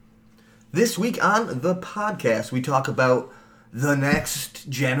This week on the podcast, we talk about the next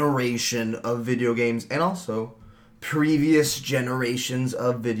generation of video games and also previous generations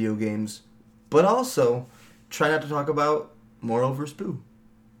of video games. But also, try not to talk about Moral vs. Boo.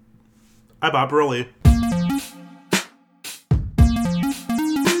 I'm Bob Broly.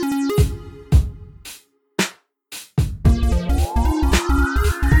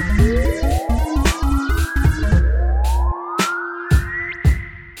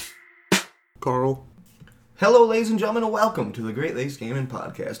 Carl. Hello, ladies and gentlemen, and welcome to the Great Lakes Gaming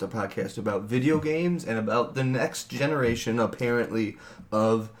Podcast, a podcast about video games and about the next generation, apparently,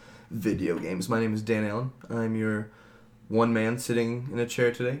 of video games. My name is Dan Allen. I'm your one man sitting in a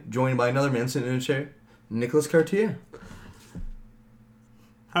chair today, joined by another man sitting in a chair, Nicholas Cartier.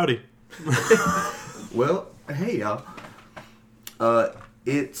 Howdy. Well, hey, y'all.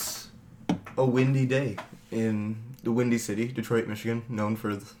 It's a windy day in the Windy City, Detroit, Michigan, known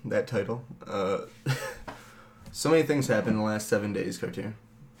for that title. So many things happened in the last 7 days, Cartier.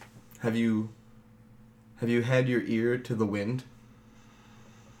 Have you had your ear to the wind?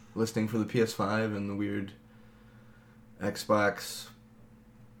 Listening for the PS5 and the weird Xbox.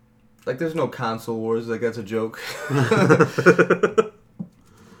 Like, there's no console wars, like, that's a joke.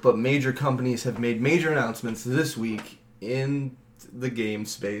 But major companies have made major announcements this week in the game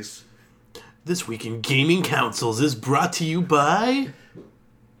space. This Week in Gaming Consoles is brought to you by...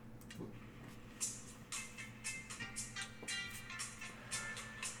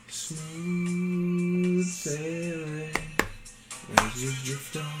 Smooth sailing as you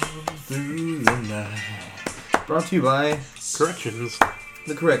drift on through the night. Brought to you by Corrections.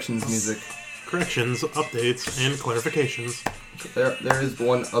 the Corrections music. Corrections, updates, and clarifications. There is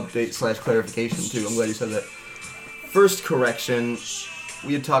one update / clarification too. I'm glad you said that. First correction,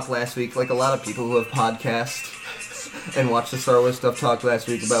 we had talked last week, like a lot of people who have podcasts and watched the Star Wars stuff talked last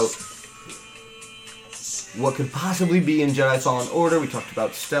week about what could possibly be in Jedi Fallen Order. We talked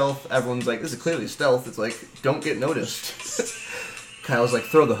about stealth. Everyone's like, this is clearly stealth. It's like, don't get noticed. Kyle's like,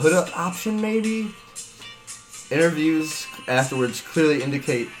 throw the hood up option maybe? Interviews afterwards clearly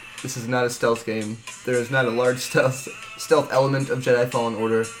indicate this is not a stealth game. There is not a large stealth element of Jedi Fallen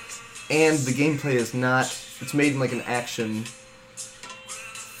Order. And the gameplay is not, it's made in like an action.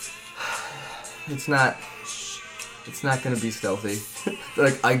 It's not going to be stealthy.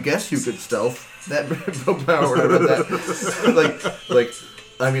 Like, I guess you could stealth. That broke my heart about that. like,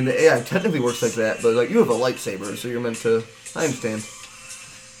 I mean, the AI technically works like that, but like, you have a lightsaber, so you're meant to. I understand.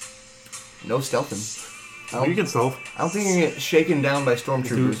 No stealthing. You can stealth. I don't think you're gonna get shaken down by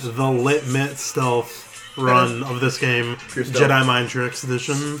stormtroopers. The Lit-Mit stealth run of this game, Jedi Mind Tricks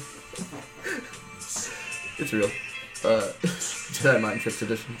Edition. It's real. Jedi Mind Tricks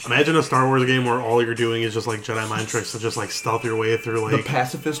Edition. Imagine a Star Wars game where all you're doing is just like Jedi Mind Tricks to just like stealth your way through like... The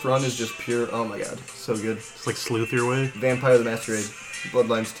Pacifist run is just pure, oh my god, so good. Just like sleuth your way. Vampire the Masquerade.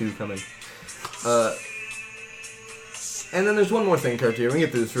 Bloodlines 2 coming. And then there's one more thing, Cartier. We can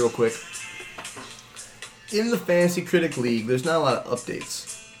get through this real quick. In the Fantasy Critic League, there's not a lot of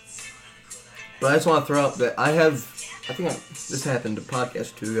updates. But I just want to throw out that this happened a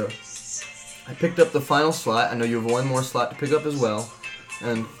podcast or two ago. I picked up the final slot. I know you have one more slot to pick up as well.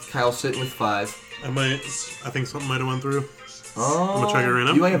 And Kyle's sitting with 5. I think something might have went through. Oh. I'm gonna check it right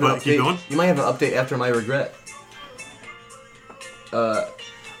now. You might have an update. Keep going. You might have an update after my regret.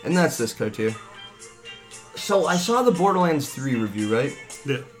 And that's this, Cartier. So I saw the Borderlands 3 review, right?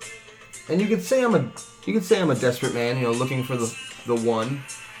 Yeah. And you could say I'm a desperate man, you know, looking for the one,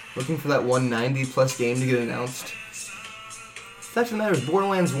 looking for that 190 plus game to get announced. The fact of the matter is,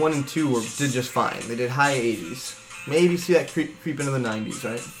 Borderlands 1 and 2 did just fine. They did high 80s. Maybe see that creep into the 90s,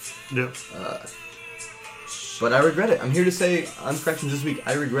 right? Yeah. But I regret it. I'm here to say, on Corrections this week,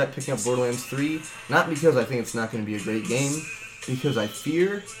 I regret picking up Borderlands 3, not because I think it's not going to be a great game, because I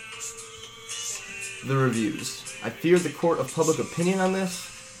fear the reviews. I fear the court of public opinion on this.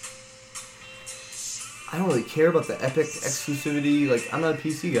 I don't really care about the Epic exclusivity. Like, I'm not a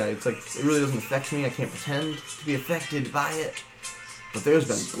PC guy. It's like, it really doesn't affect me. I can't pretend to be affected by it. But there's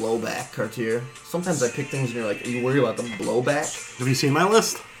been blowback, Cartier. Sometimes I pick things and you're like, are you worried about the blowback? Have you seen my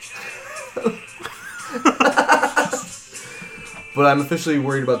list? But I'm officially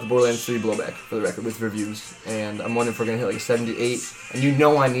worried about the Borderlands 3 blowback, for the record, with reviews. And I'm wondering if we're going to hit like 78. And you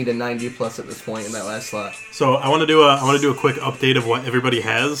know I need a 90 plus at this point in that last slot. So I want to do a quick update of what everybody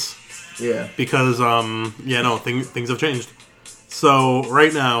has. Yeah. Because things have changed. So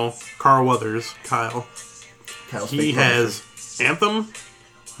right now, Carl Weathers, Kyle, he has Anthem,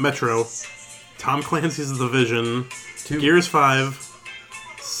 Metro, Tom Clancy's The Division, 2. Gears 5,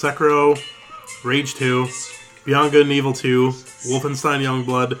 Sekiro, Rage 2, Beyond Good and Evil 2, Wolfenstein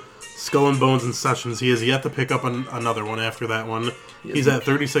Youngblood, Skull and Bones and Sessions. He has yet to pick up another one after that one. He's at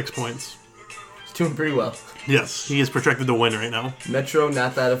 36 points. He's doing pretty well. Yes, he is projected to win right now. Metro,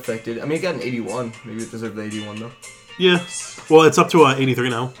 not that affected. I mean, he got an 81. Maybe it deserved the 81, though. Yeah. Well, it's up to 83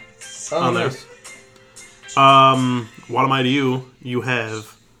 now. Oh, nice. What am I to you? You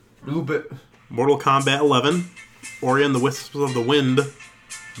have A little bit. Mortal Kombat 11, Ori and the Wisps of the Wind,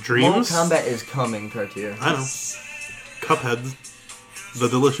 Dreams. Mortal Kombat is coming, Cartier. I know. Cuphead, The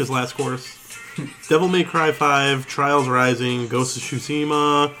Delicious Last Course, Devil May Cry 5, Trials Rising, Ghost of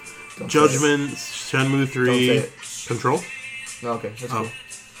Tsushima, Judgment, Shenmue 3, Control. Oh, okay, that's cool.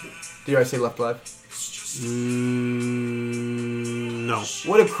 Did I say Left Alive? No.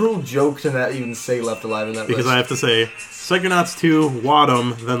 What a cruel joke to not even say Left Alive in that Because list. I have to say Psychonauts 2,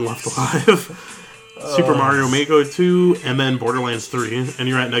 Wadum, then Left Alive, Super Mario Maker 2, and then Borderlands 3, and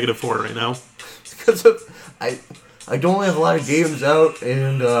you're at -4 right now. Because I don't have a lot of games out,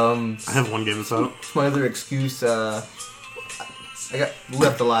 and I have one game that's out. my other excuse, I got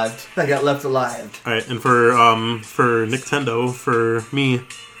Left Alive. Alright, and for Nintendo, for me,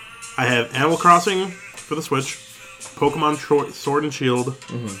 I have Animal Crossing for the Switch, Pokemon Sword and Shield,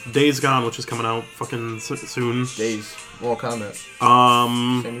 Days Gone, which is coming out fucking soon. Days. Mortal Kombat.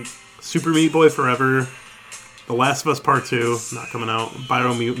 Same week. Super Meat Boy Forever, The Last of Us Part 2, not coming out,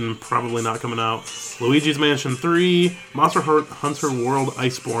 Biomutant, probably not coming out, Luigi's Mansion 3, Monster Hunter World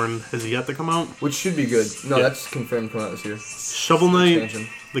Iceborne has yet to come out. Which should be good. No, Yeah. that's confirmed coming out this year. Shovel Knight, Expansion.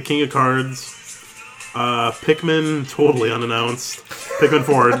 The King of Cards, Pikmin, totally unannounced, Pikmin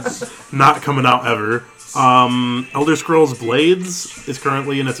 4, not coming out ever. Elder Scrolls Blades is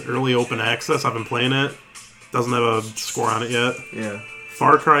currently in its early open access. I've been playing it. Doesn't have a score on it yet. Yeah.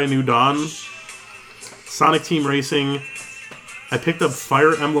 Far Cry New Dawn, Sonic Team Racing. I picked up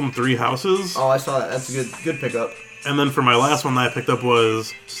Fire Emblem Three Houses. Oh, I saw that. That's a good pickup. And then for my last one that I picked up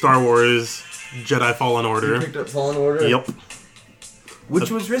was Star Wars Jedi Fallen Order. You picked up Fallen Order? Yep.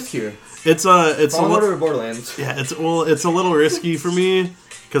 Which was riskier? It's Fallen Order or Borderlands? Yeah, it's a little risky for me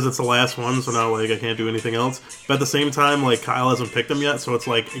because it's the last one, so now like I can't do anything else. But at the same time, like Kyle hasn't picked them yet, so it's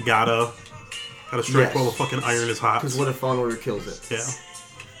like gotta strike while the fucking iron is hot. Because what if Fallen Order kills it? Yeah.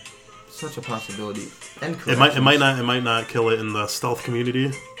 Such a possibility. And It might not kill it in the stealth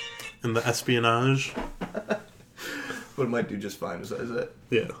community, in the espionage. But it might do just fine besides that.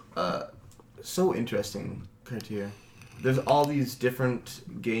 Yeah. So interesting, Cartier. There's all these different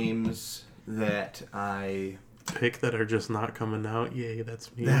games that I pick that are just not coming out. Yay,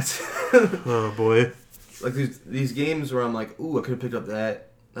 that's me. That's oh boy. Like these games where I'm like, ooh, I could have picked up that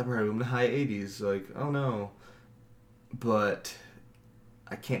probably in the high 80s. Like, oh no. But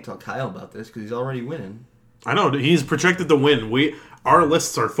I can't tell Kyle about this because he's already winning. I know, he's projected to win. Our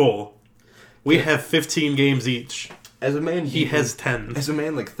lists are full. We have 15 games each. As a man, he has 10. As a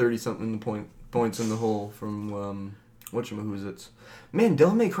man, like 30-something points in the hole from whatchamahoots. Man,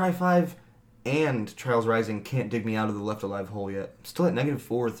 Devil May Cry 5 and Trials Rising can't dig me out of the Left Alive hole yet. I'm still at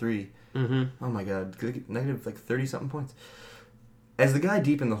 -4 or 3. Mm-hmm. Oh my god, negative like 30-something points. As the guy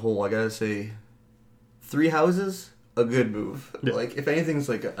deep in the hole, I gotta say, 3 houses, a good move. Yeah. Like if anything's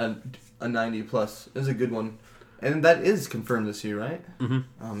like a 90 plus is a good one. And that is confirmed this year, right? Mm-hmm.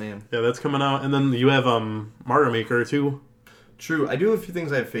 Oh, man. Yeah, that's coming out. And then you have Mario Maker, too. True. I do have a few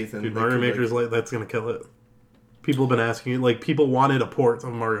things I have faith in. Dude, Mario Maker's that's going to kill it. People have been asking, like, people wanted a port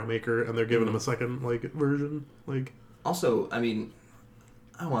of Mario Maker, and they're giving them a second, like, version. Like, also, I mean,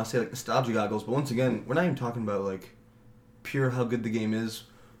 I don't want to say, like, nostalgia goggles, but once again, we're not even talking about, like, pure how good the game is.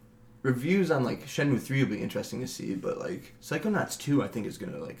 Reviews on, like, Shenmue 3 will be interesting to see, but, like, Psychonauts 2, I think, is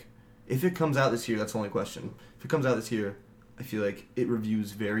going to, like... If it comes out this year, that's the only question. If it comes out this year, I feel like it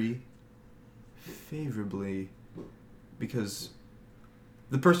reviews very favorably because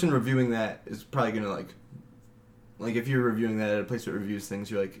the person reviewing that is probably going to, like if you're reviewing that at a place that reviews things,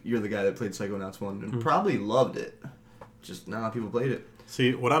 you're the guy that played Psychonauts 1 and probably loved it. Just not a lot of people played it.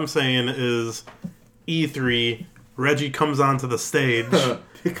 See, what I'm saying is E3, Reggie comes onto the stage.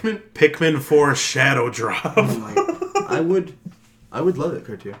 Pikmin 4 Shadow Drop. Oh my, I would love it,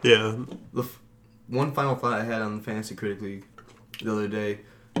 Cartier. Yeah. The one final thought I had on the Fantasy Critic League the other day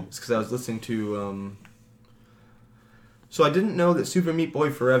is because I was listening to... So I didn't know that Super Meat Boy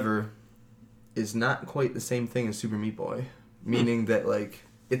Forever is not quite the same thing as Super Meat Boy. Meaning that, like,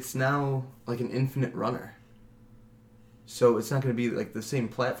 it's now, like, an infinite runner. So it's not going to be, like, the same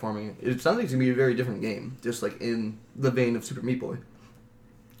platforming. It sounds like it's going to be a very different game. Just, like, in the vein of Super Meat Boy.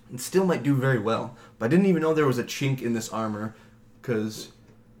 It still might do very well. But I didn't even know there was a chink in this armor... Because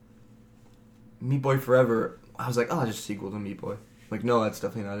Meat Boy Forever, I was like, oh, just a sequel to Meat Boy. Like, no, that's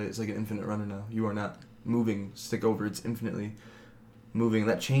definitely not it. It's like an infinite runner now. You are not moving stick over. It's infinitely. moving.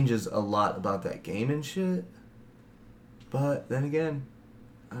 That changes a lot about that game and shit. But then again,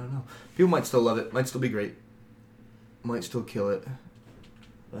 I don't know. People might still love it. Might still be great. Might still kill it.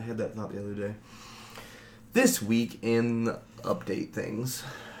 I had that thought the other day. This week in update things,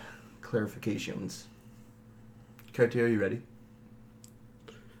 clarifications. Cartier, are you ready?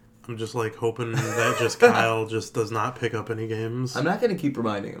 I'm just like hoping that just Kyle just does not pick up any games. I'm not going to keep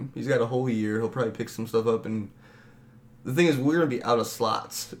reminding him. He's got a whole year. He'll probably pick some stuff up. And the thing is, we're going to be out of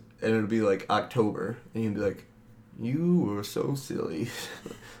slots. And it'll be like October. And he'll be like, you were so silly.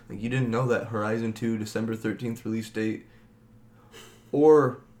 Like, you didn't know that Horizon 2 December 13th release date.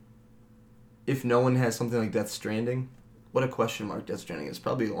 Or if no one has something like Death Stranding, what a question mark Death Stranding is.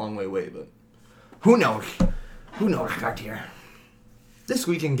 Probably a long way away, but who knows? Who knows, Cartier? This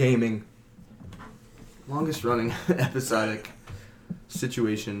week in gaming, longest running episodic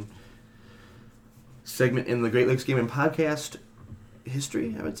situation segment in the Great Lakes Gaming Podcast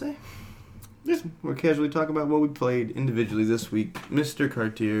history, I would say. Yeah. We're casually talking about what we played individually this week. Mr.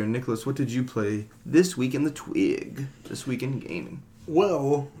 Cartier, Nicholas, what did you play this week in the Twig? This week in gaming?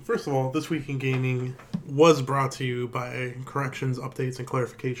 Well, first of all, This Week in Gaming was brought to you by corrections, updates, and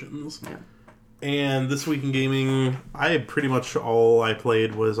clarifications. Yeah. And This Week in Gaming, pretty much all I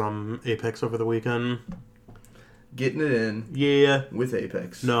played was Apex over the weekend. Getting it in. Yeah. With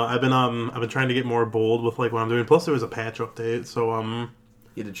Apex. No, I've been trying to get more bold with like what I'm doing. Plus there was a patch update, so You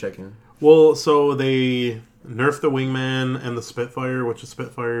had to check in. Well, so they nerfed the Wingman and the Spitfire, which the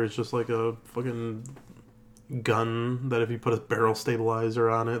Spitfire is just like a fucking gun that if you put a barrel stabilizer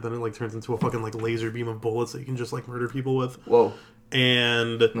on it, then it like turns into a fucking like laser beam of bullets that you can just like murder people with. Whoa.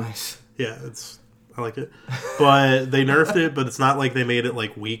 And nice. Yeah, I like it. But they nerfed it, but it's not like they made it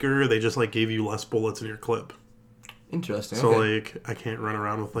like weaker. They just like gave you less bullets in your clip. Interesting. So okay. like I can't run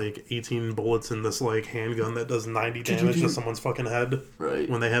around with like 18 bullets in this like handgun that does 90 damage to someone's fucking head. Right.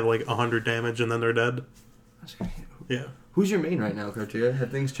 When they have like 100 damage and then they're dead. That's great. Yeah. Who's your main right now, Cartier?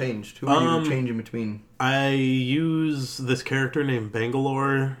 Have things changed? Who are you changing between? I use this character named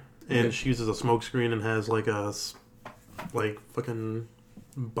Bangalore, and she uses a smokescreen and has like fucking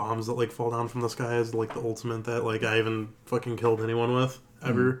bombs that like fall down from the sky as like the ultimate that like I haven't fucking killed anyone with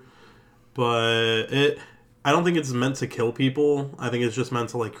ever. But I don't think it's meant to kill people. I think it's just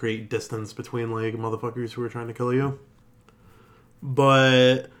meant to like create distance between like motherfuckers who are trying to kill you.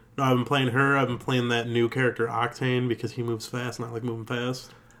 But no, I've been playing her. I've been playing that new character Octane because he moves fast and I like moving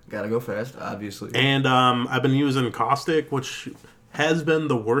fast. Gotta go fast, obviously. And I've been using Caustic, which has been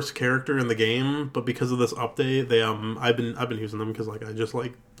the worst character in the game, but because of this update, I've been using them because like I just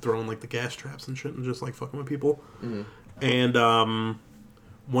like throwing like the gas traps and shit and just like fucking with people. Mm-hmm. And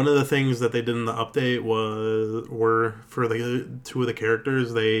one of the things that they did in the update were for the two of the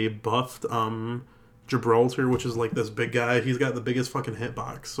characters, they buffed Gibraltar, which is like this big guy. He's got the biggest fucking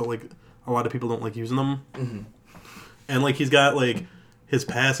hitbox, so like a lot of people don't like using them. Mm-hmm. And like he's got like his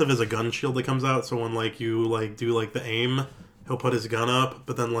passive is a gun shield that comes out, so when like you like do like the aim, he'll put his gun up,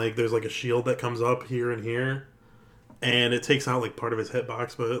 but then like there's like a shield that comes up here and here, and it takes out like part of his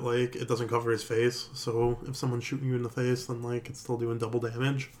hitbox, but like it doesn't cover his face. So if someone's shooting you in the face, then like it's still doing double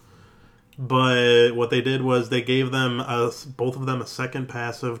damage. But what they did was they gave them both of them a second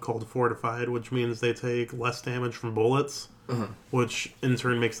passive called Fortified, which means they take less damage from bullets, which in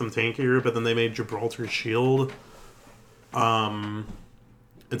turn makes them tankier. But then they made Gibraltar's shield,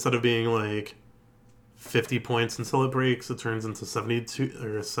 instead of being like 50 points until it breaks, it turns into 72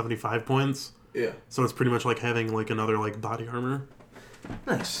 or 75 points. Yeah. So it's pretty much like having like another like body armor.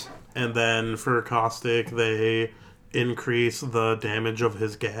 Nice. And then for Caustic, they increase the damage of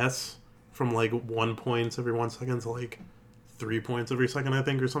his gas from like 1 point every 1 second to like 3 points every second, I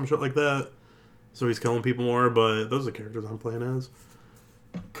think, or some shit like that. So he's killing people more, but those are the characters I'm playing as.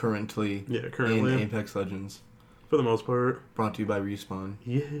 Currently. Yeah, currently. In Apex Legends. For the most part. Brought to you by Respawn.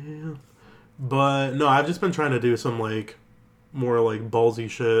 Yeah. But no, I've just been trying to do some like more like ballsy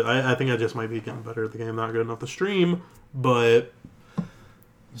shit. I think I just might be getting better at the game. Not good enough to stream, but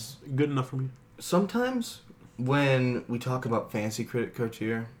it's good enough for me. Sometimes when we talk about Fantasy Critic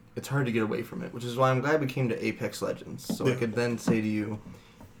Cartier, it's hard to get away from it, which is why I'm glad we came to Apex Legends. So I could then say to you,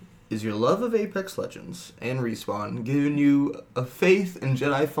 is your love of Apex Legends and Respawn giving you a faith in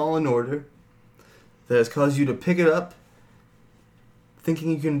Jedi Fallen Order that has caused you to pick it up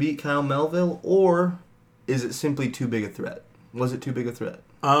thinking you can beat Kyle Melville, or is it simply too big a threat? Was it too big a threat?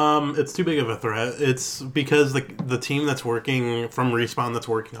 It's too big of a threat. It's because the team that's working from Respawn that's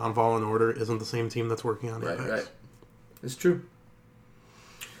working on Fallen Order isn't the same team that's working on Apex. Right. It's true.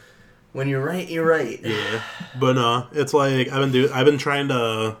 When you're right, you're right. Yeah, but it's like I've been trying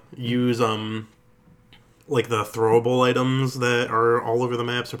to use like the throwable items that are all over the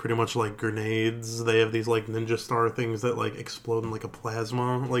maps are pretty much like grenades. They have these like ninja star things that like explode in like a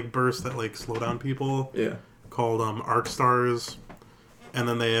plasma like burst that like slow down people. Yeah. Called arc stars, and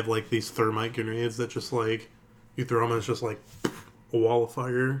then they have like these thermite grenades that just like you throw them and it's just like a wall of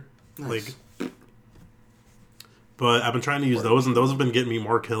fire. Nice. Like, but I've been trying to use those, and those have been getting me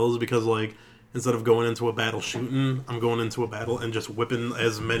more kills because like. Instead of going into a battle shooting, I'm going into a battle and just whipping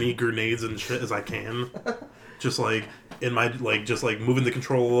as many grenades and shit as I can. Just like in my just like moving the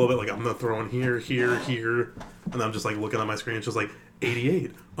control a little bit. Like I'm gonna throw in here, and I'm just like looking at my screen. It's just like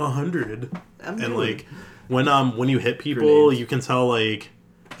 88, 100, and like when you hit people, grenades. You can tell like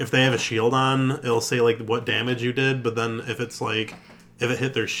if they have a shield on, it'll say like what damage you did. But then if it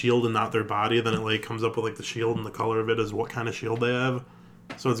hit their shield and not their body, then it like comes up with like the shield and the color of it is what kind of shield they have.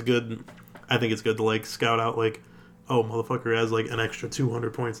 So it's good. I think it's good to like scout out like, oh, motherfucker has like an extra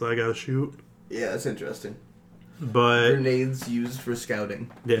 200 points that I gotta shoot. Yeah, that's interesting. But grenades used for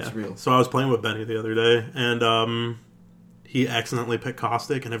scouting. Yeah, it's real. So I was playing with Benny the other day, and he accidentally picked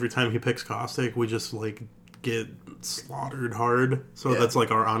Caustic, and every time he picks Caustic, we just like get slaughtered hard. So that's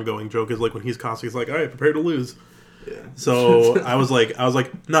like our ongoing joke is like when he's Caustic, he's like, all right, prepare to lose. Yeah. So I was like,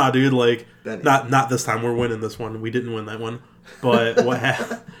 nah, dude, like Benny. not this time. We're winning this one. We didn't win that one, but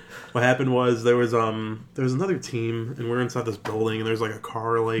what happened was there was another team, and we're inside this building, and there's like a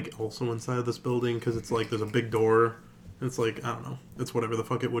car like also inside this building because it's like there's a big door. And it's like I don't know, it's whatever the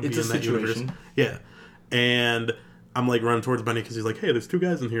fuck it would be in that universe. Yeah, and I'm like running towards Benny because he's like, hey, there's two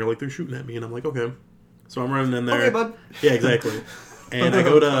guys in here, like they're shooting at me, and I'm like, okay, so I'm running in there. Okay, bud. Yeah, exactly. And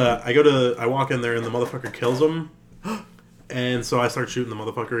I walk in there, and the motherfucker kills him, and so I start shooting the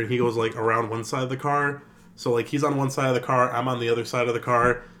motherfucker, and he goes like around one side of the car. So like he's on one side of the car, I'm on the other side of the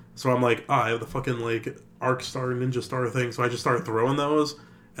car. So I'm like, I have the fucking, like, Arc Star, Ninja Star thing. So I just start throwing those,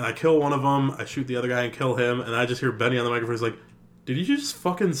 and I kill one of them, I shoot the other guy and kill him, and I just hear Benny on the microphone. He's like, did you just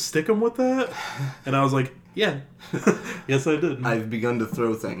fucking stick him with that? And I was like, yeah. Yes, I did. I've begun to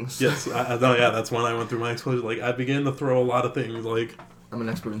throw things. Yes, that's when I went through my explosion. Like, I began to throw a lot of things, like... I'm an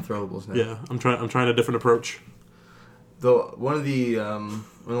expert in throwables now. Yeah, I'm trying a different approach. Though, one of the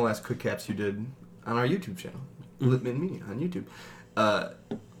last quick caps you did on our YouTube channel, Litman Media on YouTube,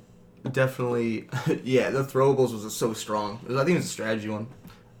 definitely, yeah, the throwables was so strong. I think it's a strategy one.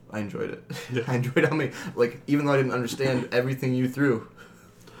 I enjoyed it. Yeah. I enjoyed how many, like, even though I didn't understand everything you threw.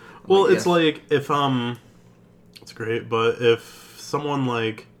 Well, it's like, if, it's great, but if someone,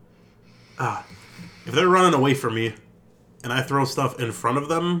 like, if they're running away from me, and I throw stuff in front of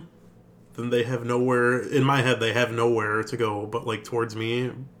them, then they have nowhere, in my head, they have nowhere to go but, like, towards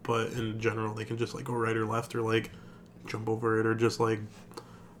me, but in general, they can just, like, go right or left, or, like, jump over it, or just, like...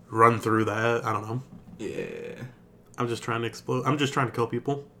 run through that. I don't know. Yeah. I'm just trying to explode. I'm just trying to kill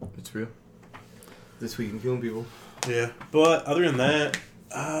people. It's real. This week in killing people. Yeah. But other than that,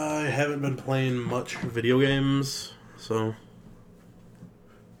 I haven't been playing much video games, so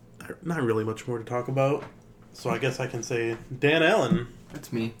not really much more to talk about. So I guess I can say, Dan Allen.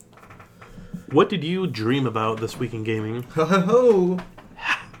 That's me. What did you dream about this week in gaming? Ho ho ho!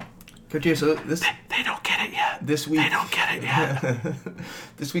 Okay, so this... They don't get it yet. This week... They don't get it yet.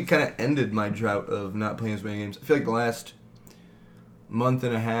 This week kind of ended my drought of not playing as many games. I feel like the last month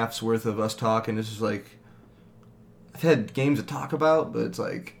and a half's worth of us talking, this is like... I've had games to talk about, but it's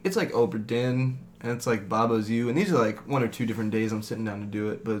like Obra Dinn, and it's like Baba's You, and these are like 1 or 2 different days I'm sitting down to do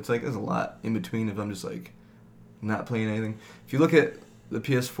it, but it's like there's a lot in between if I'm just like not playing anything. If you look at the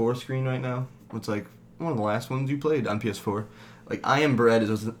PS4 screen right now, it's like one of the last ones you played on PS4. Like, I Am Bread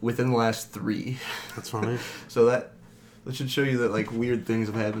is within the last 3. That's funny. So that should show you that, like, weird things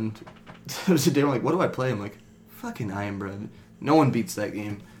have happened. There's a day I'm like, what do I play? I'm like, fucking I Am Bread. No one beats that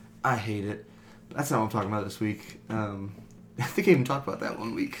game. I hate it. That's not what I'm talking about this week. I think I even talked about that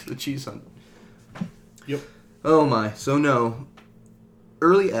one week. The Cheese Hunt. Yep. Oh my. So no.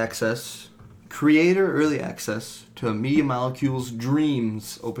 Early access. Creator early access to Media Molecules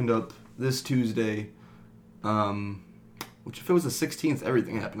Dreams opened up this Tuesday. Which, if it was the 16th,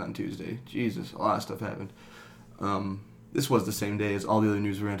 everything happened on Tuesday. Jesus, a lot of stuff happened. This was the same day as all the other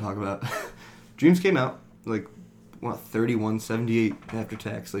news we're going to talk about. Dreams came out, like, $31.78 after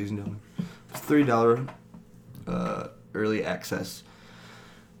tax, ladies and gentlemen. It's $30 early access.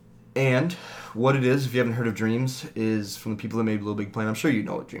 And what it is, if you haven't heard of Dreams, is from the people that made Little Big Planet. I'm sure you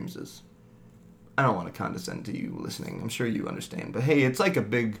know what Dreams is. I don't want to condescend to you listening. I'm sure you understand. But hey, it's like a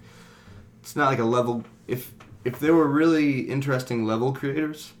big... It's not like a level... If there were really interesting level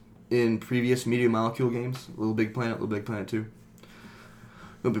creators in previous Media Molecule games, Little Big Planet 2,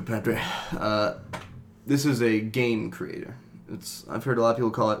 Little Big Planet 3, this is a game creator. I've heard a lot of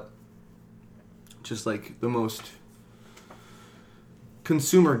people call it just like the most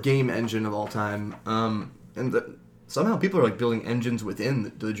consumer game engine of all time. Somehow people are like building engines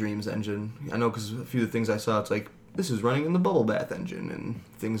within the Dreams engine. I know because a few of the things I saw, it's like this is running in the Bubble Bath engine and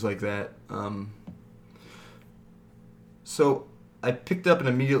things like that. So I picked up and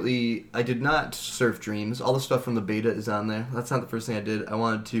immediately I did not surf Dreams. All the stuff from the beta is on there. That's not the first thing I did. I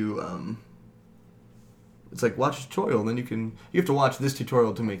wanted to. It's like watch a tutorial, and then you have to watch this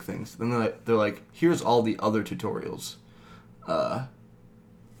tutorial to make things. Then they're like, here's all the other tutorials.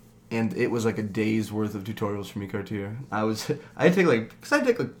 And it was like a day's worth of tutorials from eCartier. I'd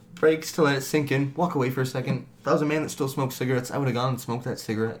take breaks to let it sink in, walk away for a second. If I was a man that still smoked cigarettes, I would have gone and smoked that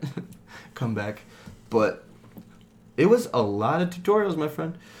cigarette, come back. But it was a lot of tutorials, my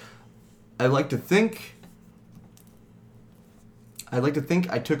friend. I like to think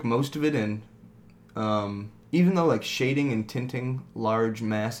I took most of it in. Even though like shading and tinting large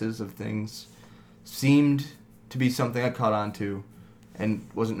masses of things seemed to be something I caught on to. And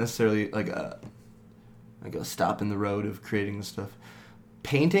wasn't necessarily like a stop in the road of creating this stuff.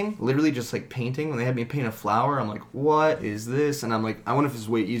 Painting, literally just like painting. When they had me paint a flower, I'm like, what is this? And I'm like, I wonder if it's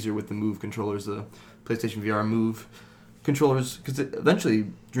way easier with the Move controllers, the PlayStation VR Move controllers, because eventually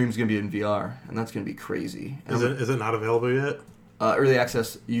Dream's gonna be in VR, and that's gonna be crazy. And is it not available yet? Early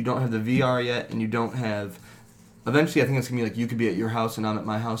access. You don't have the VR yet, and you don't have. Eventually, I think it's gonna be like you could be at your house and I'm at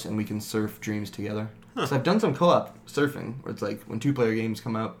my house, and we can surf Dreams together. Huh. So I've done some co-op surfing, where it's like when 2-player games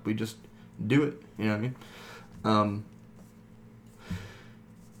come out, we just do it. You know what I mean?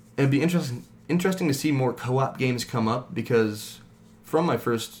 It'd be interesting to see more co-op games come up, because from my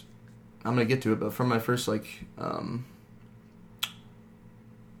first, I'm gonna get to it, but from my first like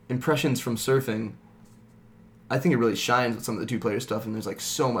impressions from surfing, I think it really shines with some of the 2-player stuff, and there's like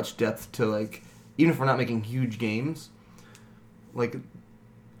so much depth to like, even if we're not making huge games, like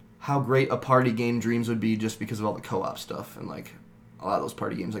how great a party game Dreams would be just because of all the co-op stuff, and like a lot of those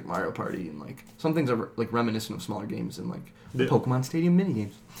party games like Mario Party, and like some things are like reminiscent of smaller games, and like the Pokemon Stadium mini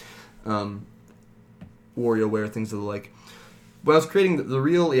games, WarioWare, things of the like. When I was creating the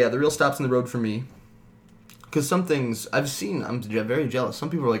real stops in the road for me, because some things I've seen, I'm very jealous.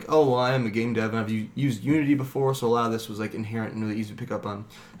 Some people are like, oh, well, I am a game dev, and I've used Unity before, so a lot of this was like inherent and really easy to pick up on.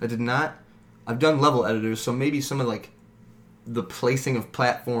 I did not. I've done level editors, so maybe some of like the placing of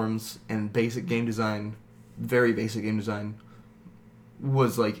platforms and basic game design, very basic game design,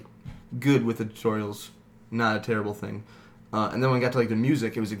 was like good with the tutorials, not a terrible thing. And then when I got to like the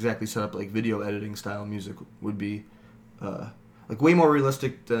music, it was exactly set up like video editing style music would be, like way more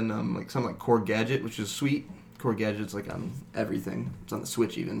realistic than like something like Core Gadget, which is sweet. Core Gadget's like on everything. It's on the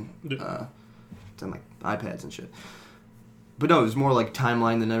Switch even. It's on like iPads and shit. But no, it was more like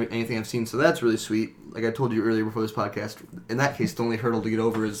timeline than anything I've seen, so that's really sweet. Like I told you earlier before this podcast, in that case, the only hurdle to get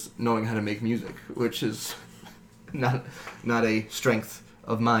over is knowing how to make music, which is not a strength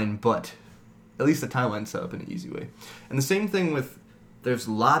of mine, but at least the timeline's set up in an easy way. And the same thing with, there's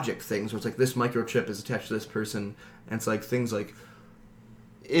logic things, where it's like this microchip is attached to this person, and it's like things like,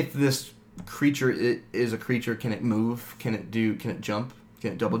 if this creature is a creature, can it move? Can it jump?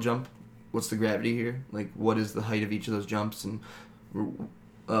 Can it double jump? What's the gravity here? Like, what is the height of each of those jumps? And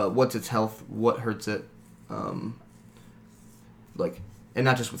what's its health? What hurts it? Like, and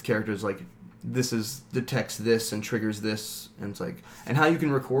not just with characters, like, this detects this and triggers this. And it's like, and how you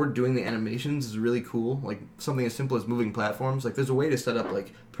can record doing the animations is really cool. Like, something as simple as moving platforms. Like, there's a way to set up,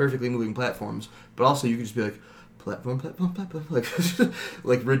 like, perfectly moving platforms. But also, you can just be like, platform. Like,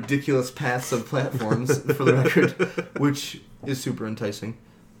 like ridiculous paths of platforms, for the record, which is super enticing.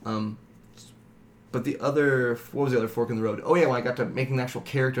 But what was the other fork in the road? Oh yeah, when I got to making the actual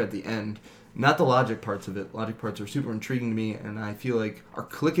character at the end, not the logic parts of it. Logic parts are super intriguing to me, and I feel like are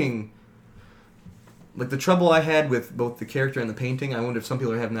clicking. Like the trouble I had with both the character and the painting, I wonder if some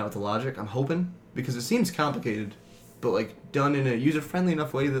people are having that with the logic. I'm hoping, because it seems complicated, but like done in a user-friendly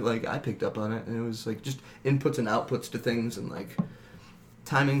enough way that like I picked up on it, and it was like just inputs and outputs to things, and like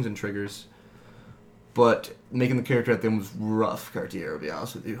timings and triggers. But making the character at the end was rough, Cartier, to be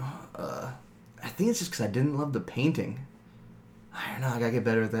honest with you. I think it's just because I didn't love the painting. I don't know, I gotta get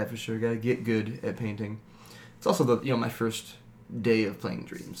better at that for sure. Gotta get good at painting. It's also my first day of playing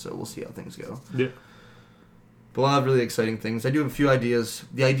Dreams, so we'll see how things go. Yeah. But a lot of really exciting things. I do have a few ideas.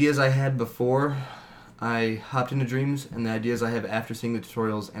 The ideas I had before I hopped into Dreams, and the ideas I have after seeing the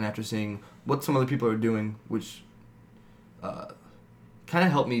tutorials and after seeing what some other people are doing, which kind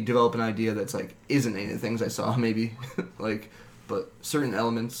of helped me develop an idea that's like isn't any of the things I saw maybe, like, but certain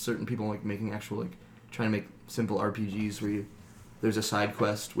elements, certain people like making actual like trying to make simple RPGs where there's a side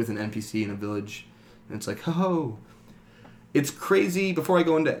quest with an NPC in a village, and it's like ho, It's crazy. Before I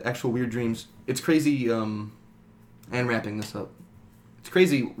go into actual weird dreams, it's crazy. And wrapping this up, it's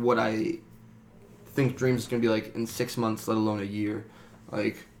crazy what I think dreams is gonna be like in 6 months, let alone a year.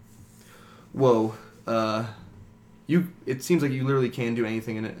 Like, whoa. It seems like you literally can do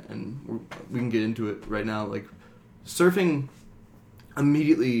anything in it, and we can get into it right now. Like, surfing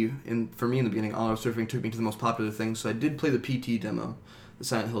immediately, for me in the beginning, auto surfing took me to the most popular thing. So I did play the PT demo, the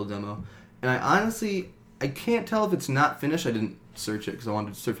Silent Hill demo, and I can't tell if it's not finished. I didn't search it because I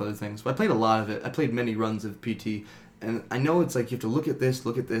wanted to surf other things, but I played a lot of it. I played many runs of PT, and I know it's like you have to look at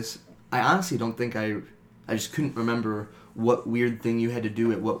this. I honestly don't think I just couldn't remember what weird thing you had to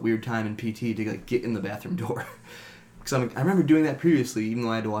do at what weird time in PT to like get in the bathroom door. Because I remember doing that previously, even though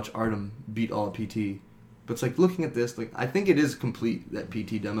I had to watch Artem beat all of PT. But it's like looking at this, like I think it is complete, that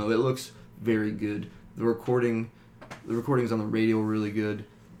PT demo. It looks very good. The recordings on the radio were really good.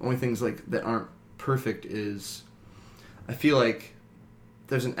 Only things like that aren't perfect is I feel like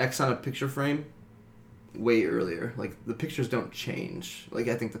there's an X on a picture frame way earlier. Like the pictures don't change. Like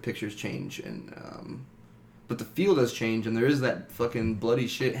I think the pictures change, and but the feel does change, and there is that fucking bloody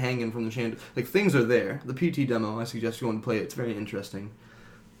shit hanging from the chandelier. Like, things are there. The PT demo, I suggest you go and play it. It's very interesting.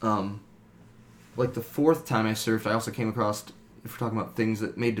 Like, the 4th time I surfed, I also came across, if we're talking about things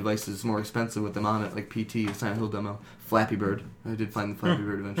that made devices more expensive with them on it, like PT, Silent Hill demo, Flappy Bird. I did find the Flappy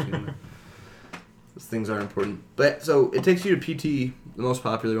Bird eventually in there. Those things are important. But, so, it takes you to PT, the most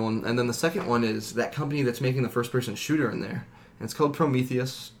popular one, and then the second one is that company that's making the first-person shooter in there. And it's called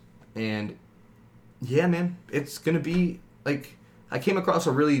Prometheus, and yeah, man, it's going to be, like, I came across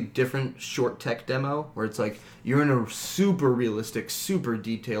a really different short tech demo where it's like, you're in a super realistic, super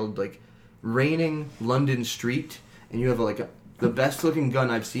detailed, like, raining London street, and you have, like, the best looking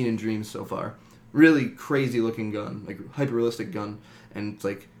gun I've seen in Dreams so far. Really crazy looking gun, like, hyper realistic gun, and it's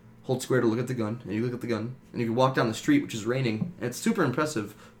like, hold square to look at the gun, and you look at the gun, and you can walk down the street, which is raining, and it's super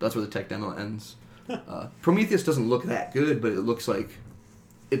impressive, but that's where the tech demo ends. Prometheus doesn't look that good, but it looks like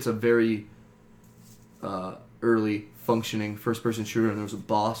it's a very early functioning first-person shooter, and there was a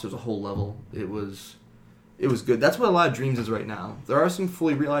boss, there's a whole level. It was good. That's what a lot of Dreams is right now. There are some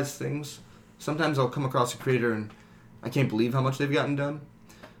fully realized things. Sometimes I'll come across a creator and I can't believe how much they've gotten done.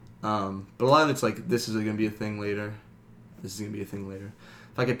 But a lot of it's like, this is going to be a thing later. This is going to be a thing later.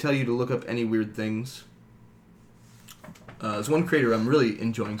 If I could tell you to look up any weird things, there's one creator I'm really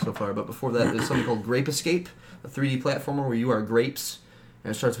enjoying so far, but before that, there's something called Grape Escape, a 3D platformer where you are grapes.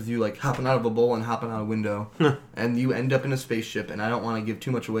 And it starts with you, like, hopping out of a bowl and hopping out a window. And you end up in a spaceship. And I don't want to give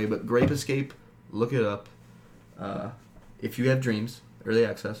too much away, but Grape Escape, look it up. If you have Dreams, early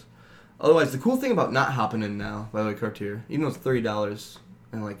access. Otherwise, the cool thing about not hopping in now, by the way, Cartier, even though it's $30,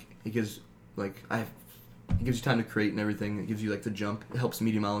 and, like, it gives you time to create and everything. It gives you, like, the jump. It helps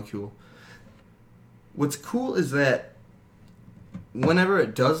Media Molecule. What's cool is that whenever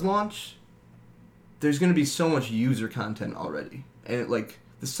it does launch, there's going to be so much user content already. And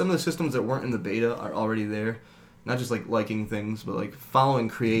some of the systems that weren't in the beta are already there. Not just like liking things, but like following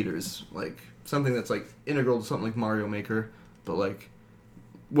creators. Like something that's like integral to something like Mario Maker, but like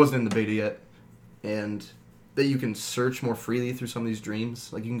wasn't in the beta yet. And that you can search more freely through some of these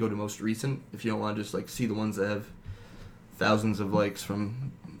Dreams. Like you can go to most recent if you don't want to just like see the ones that have thousands of likes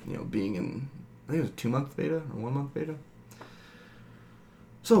from, being in, I think it was a 2-month beta or 1-month beta.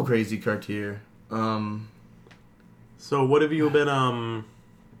 So crazy, Cartier. So what have you been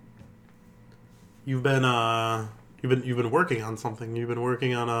you've been working on something. You've been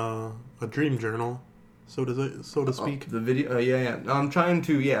working on a dream journal, so to speak. The video, yeah. No, I'm trying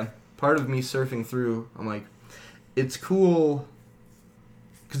to, part of me surfing through, I'm like, it's cool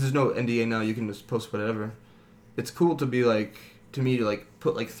because there's no NDA now, you can just post whatever. It's cool to be like, to me, to like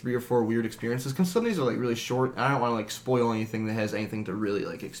put like 3 or 4 weird experiences, because some of these are like really short, and I don't want to like spoil anything that has anything to really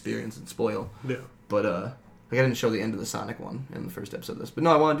like experience and spoil. Yeah. But like I didn't show the end of the Sonic one in the first episode of this. But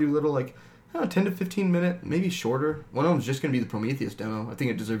no, I want to do little like, 10 to 15 minute, maybe shorter. One of them's just going to be the Prometheus demo. I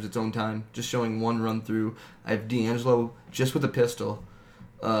think it deserves its own time. Just showing one run through. I have D'Angelo just with a pistol.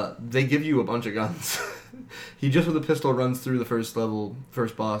 They give you a bunch of guns. He just with a pistol runs through the first level,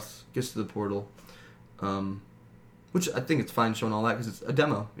 first boss, gets to the portal. Which I think it's fine showing all that because it's a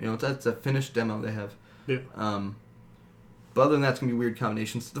demo. It's a finished demo they have. Yeah. But other than that, it's going to be weird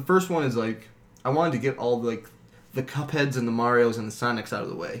combinations. The first one is like, I wanted to get all the Cupheads and the Marios and the Sonics out of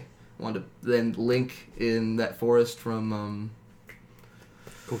the way. I wanted to then Link in that forest from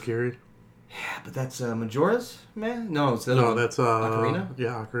Kokiri. Yeah, but that's Majora's Man? No, it's that's Ocarina?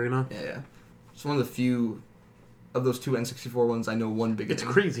 Yeah, Ocarina. Yeah. It's one of the few of those 2 N64 ones I know one big It's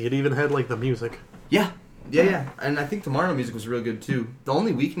crazy. It even had like the music. Yeah. And I think the Mario music was real good too. The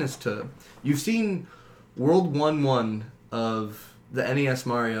only weakness to... You've seen World 1-1 of the NES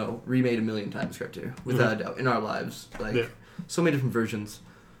Mario remade a million times, Cartier, without a doubt, in our lives. Like, so many different versions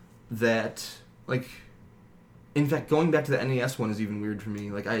that, like, in fact, going back to the NES one is even weird for me.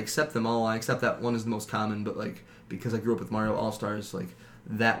 Like, I accept them all. I accept that one is the most common, but, like, because I grew up with Mario All-Stars, like,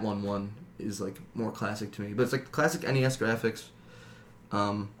 that one is, like, more classic to me. But it's, like, classic NES graphics.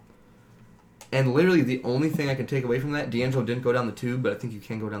 And literally the only thing I can take away from that, D'Angelo didn't go down the tube, but I think you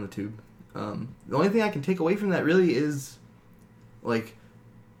can go down the tube. The only thing I can take away from that really is, like,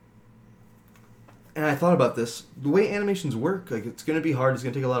 and I thought about this, the way animations work, like, it's going to be hard, it's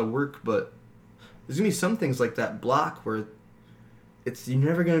going to take a lot of work, but there's going to be some things like that block where you're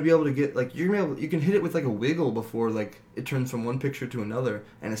never going to be able to get, like, you can hit it with, like, a wiggle before, like, it turns from one picture to another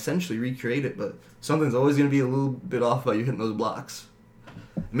and essentially recreate it, but something's always going to be a little bit off about you hitting those blocks.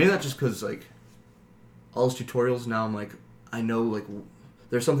 Maybe that's just because, like, all those tutorials now, I'm like, I know, like,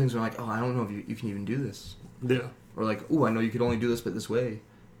 there's some things where I'm like, oh, I don't know if you can even do this. Yeah. Or like, oh, I know you could only do this but this way.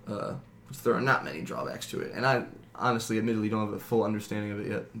 There are not many drawbacks to it. And I honestly, admittedly, don't have a full understanding of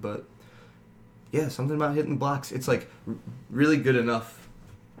it yet. But, yeah, something about hitting the blocks. It's, like, really good enough.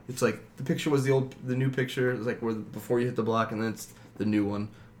 It's like, the picture was the new picture. It's like where before you hit the block, and then it's the new one.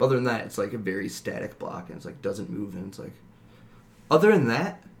 But other than that, it's like a very static block, and it's like, doesn't move, and it's like... Other than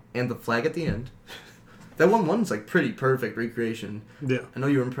that, and the flag at the end... That one's like pretty perfect recreation. Yeah. I know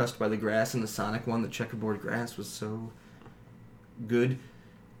you were impressed by the grass in the Sonic one. The checkerboard grass was so good.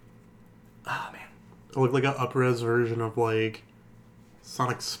 Oh, man. It looked like an up-res version of, like,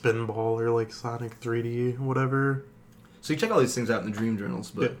 Sonic Spinball or, like, Sonic 3D, whatever. So you check all these things out in the Dream Journals,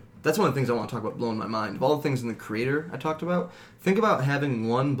 but that's one of the things I want to talk about blowing my mind. Of all the things in the Creator I talked about, think about having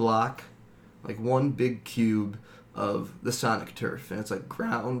one block, like one big cube of the Sonic turf, and it's like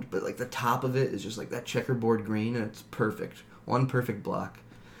ground, but like the top of it is just like that checkerboard green, and it's perfect. One perfect block.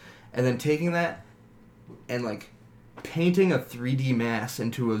 And then taking that and like painting a 3D mass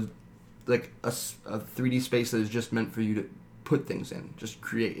into a 3D space that is just meant for you to put things in. Just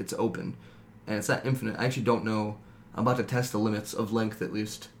create. It's open. And it's not infinite. I actually don't know. I'm about to test the limits of length at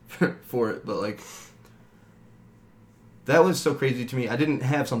least for it, but like that was so crazy to me. I didn't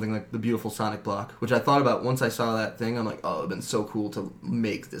have something like the beautiful Sonic block, which I thought about once I saw that thing. I'm like, oh, it would have been so cool to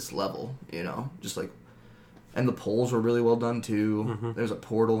make this level, you know? Just like, and the poles were really well done too. Mm-hmm. There's a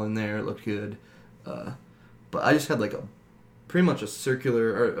portal in there. It looked good. But I just had like pretty much a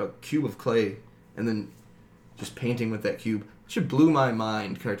circular, or a cube of clay, and then just painting with that cube. It just blew my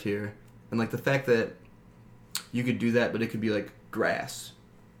mind, Cartier. And like the fact that you could do that, but it could be like grass.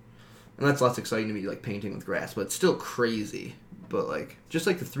 And that's less exciting to me, like painting with grass, but it's still crazy. But like, just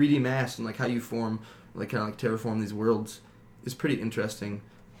like the 3D mass and like how you form, like kind of like terraform these worlds is pretty interesting.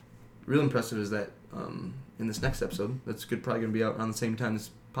 Real impressive is that in this next episode, that's probably going to be out around the same time this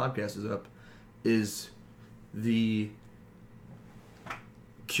podcast is up, is the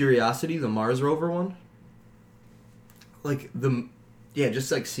Curiosity, the Mars rover one. Like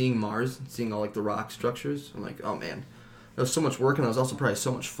just like seeing Mars, seeing all like the rock structures. I'm like, oh man, that was so much work, and that was also probably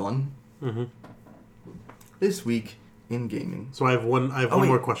so much fun. Mm-hmm. This week in gaming. So I have one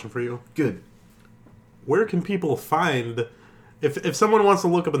more question for you. Good. Where can people find, if someone wants to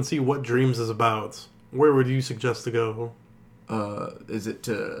look up and see what Dreams is about, where would you suggest to go? Is it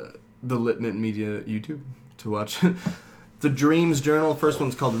to the Litmit Media YouTube to watch? The Dreams Journal. First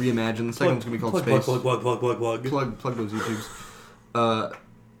one's called Reimagine. The second one's gonna be called Space. Plug those YouTubes.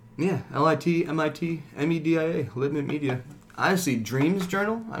 Yeah, LITMITMEDIA, Litmit Media. Honestly, Dreams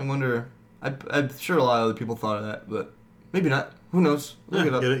Journal. I wonder. I'm sure a lot of other people thought of that, but maybe not. Who knows? Look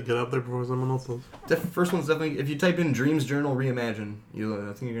it up. Get up there before someone else does. The first one's definitely. If you type in Dreams Journal Reimagine,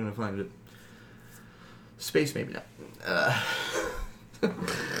 I think you're gonna find it. Space, maybe not.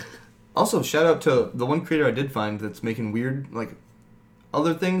 Also, shout out to the one creator I did find that's making weird, like,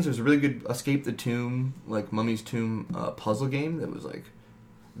 other things. There's a really good Escape the Tomb, like Mummy's Tomb puzzle game that was, like,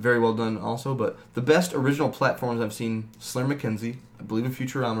 very well done also. But the best original platforms I've seen, Slurm McKenzie, I believe a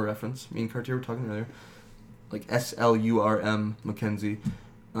Futurama reference. Me and Cartier were talking earlier. Like SLURM McKenzie.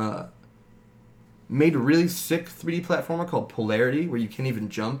 Made a really sick 3D platformer called Polarity, where you can't even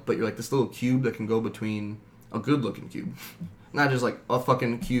jump, but you're like this little cube that can go between a good-looking cube. Not just like a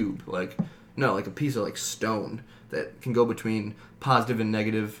fucking cube. Like, no, like a piece of like stone that can go between positive and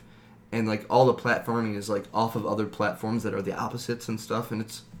negative. And like all the platforming is like off of other platforms that are the opposites and stuff. And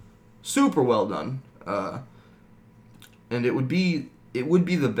it's super well done. And it would be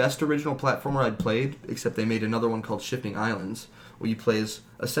the best original platformer I'd played, except they made another one called Shifting Islands, where you play as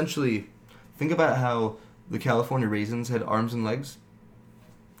essentially, think about how the California Raisins had arms and legs,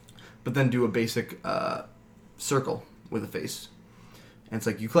 but then do a basic circle with a face. And it's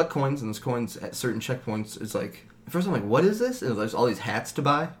like you collect coins, and those coins at certain checkpoints, it's like At first I'm like, what is this? And there's all these hats to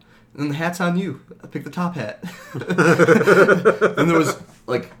buy. And then the hat's on you. I picked the top hat. And there was,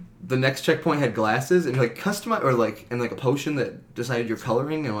 like, the next checkpoint had glasses and, like, customize, or, like, and, like, a potion that decided your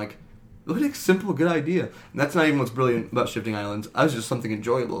coloring. And I'm like, what a simple, good idea. And that's not even what's brilliant about Shifting Islands. I was just something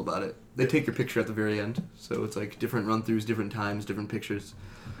enjoyable about it. They take your picture at the very end. So it's, like, different run-throughs, different times, different pictures.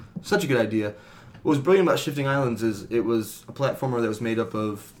 Such a good idea. What was brilliant about Shifting Islands is it was a platformer that was made up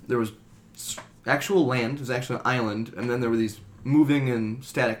of, there was actual land, it was actually an island, and then there were these moving and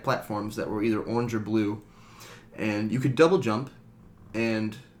static platforms that were either orange or blue. And you could double jump,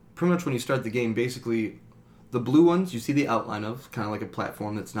 and pretty much when you start the game, basically, the blue ones you see the outline of, kind of like a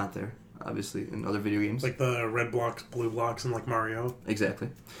platform that's not there, obviously, in other video games. Like the red blocks, blue blocks, and like Mario. Exactly.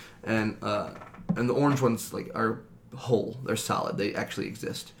 And the orange ones like are whole, they're solid, they actually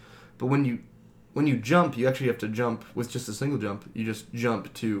exist. But when you jump, you actually have to jump with just a single jump. You just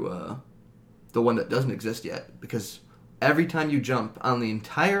jump to the one that doesn't exist yet, because every time you jump on the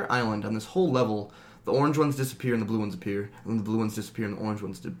entire island, on this whole level, the orange ones disappear and the blue ones appear, and the blue ones disappear and the orange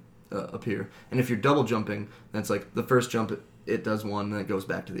ones appear. And if you're double jumping, that's like the first jump, it does one, and then it goes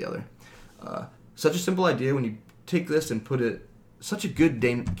back to the other. Such a simple idea when you take this and put it... Such a good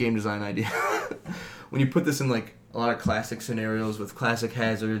game design idea. When you put this in like a lot of classic scenarios with classic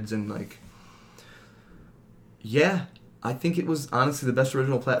hazards and like... Yeah, I think it was honestly the best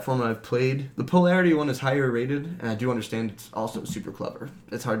original platform I've played. The Polarity one is higher rated, and I do understand it's also super clever.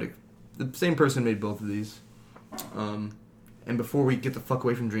 It's hard to... The same person made both of these. And before we get the fuck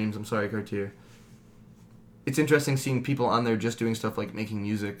away from Dreams, I'm sorry, Cartier. It's interesting seeing people on there just doing stuff like making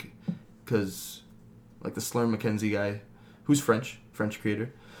music, because like the Slurm McKenzie guy, who's French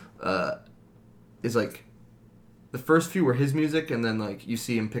creator, is like... The first few were his music, and then like you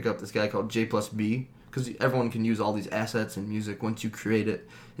see him pick up this guy called J+B, because everyone can use all these assets and music once you create it,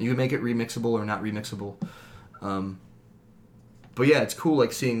 and you can make it remixable or not remixable. But yeah, it's cool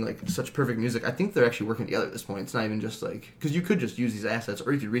like seeing like such perfect music. I think they're actually working together at this point. It's not even just like, because you could just use these assets,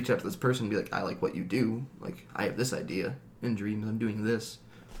 or you could reach out to this person and be like, I like what you do. Like, I have this idea in Dreams. I'm doing this.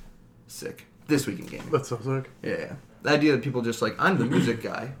 Sick. This Week in Gaming. That's so sick. Yeah. The idea that people just like, I'm the music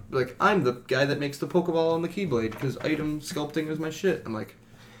guy. Like, I'm the guy that makes the Pokeball on the Keyblade because item sculpting is my shit. I'm like,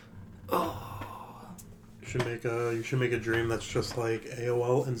 oh. You should make a dream that's just like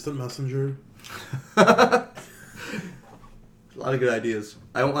AOL Instant Messenger. A lot of good ideas.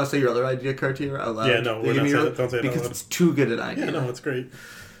 I don't want to say your other idea, Cartier, out loud. Yeah, no, we're not saying it. Don't say it because out loud. it's too good an idea. Yeah, no, it's great.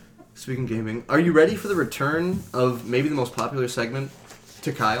 Speaking of gaming, are you ready for the return of maybe the most popular segment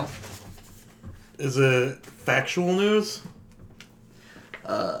to Kyle? Is it factual news?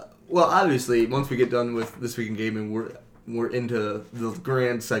 Well, obviously, once we get done with This Week in Gaming, we're into the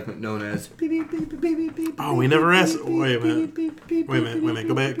grand segment known as... Oh, we never asked... Wait a minute.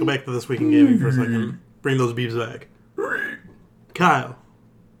 Go back to This Week in Gaming for a second. Bring those beeps back. Kyle,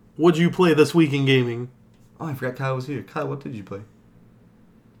 what'd you play this week in gaming? Oh, I forgot Kyle was here. Kyle, what did you play?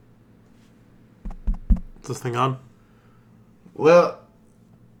 Is this thing on? Well,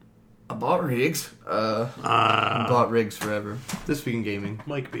 I bought rigs. I bought rigs forever. This Week in Gaming.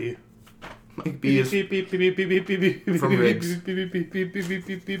 Mike B. Mike B is from rigs.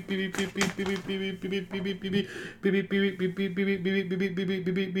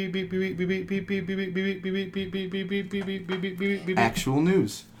 Actual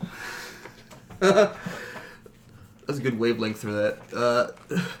news. That's a good wavelength for that.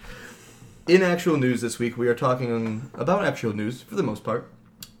 In actual news this week, we are talking about actual news for the most part.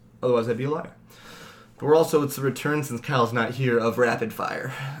 Otherwise, I'd be a liar. But we're also, it's the return, since Kyle's not here, of Rapid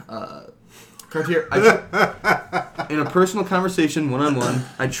Fire. Cartier, in a personal conversation, one-on-one,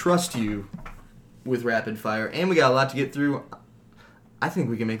 I trust you with Rapid Fire, and we got a lot to get through. I think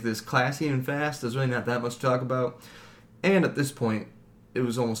we can make this classy and fast. There's really not that much to talk about. And at this point, it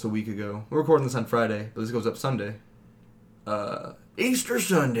was almost a week ago. We're recording this on Friday, but this goes up Sunday. Easter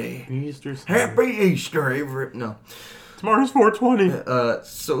Sunday. Easter Sunday. Happy Easter. No. Tomorrow's 420.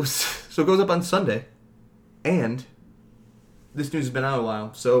 So it goes up on Sunday. And this news has been out a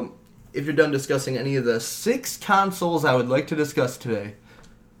while, so... If you're done discussing any of the 6 consoles I would like to discuss today,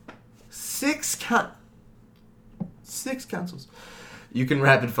 6 consoles, you can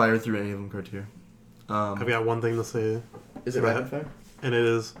rapid fire through any of them, Cartier. I've got one thing to say. Is it rapid fire? And it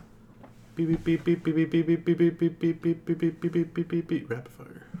is beep beep beep beep beep beep beep beep beep beep beep beep beep beep beep beep beep beep rapid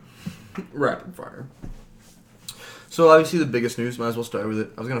fire. Rapid fire. So obviously the biggest news, might as well start with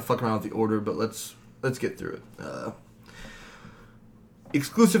it. I was gonna fuck around with the order, but let's get through it.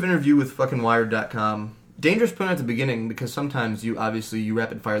 Exclusive interview with fucking Wired.com. Dangerous point at the beginning, because sometimes you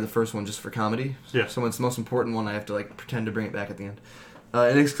rapid fire the first one just for comedy. Yeah. So when it's the most important one, I have to like pretend to bring it back at the end.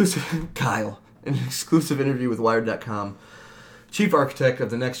 An exclusive... Kyle. In an exclusive interview with Wired.com, chief architect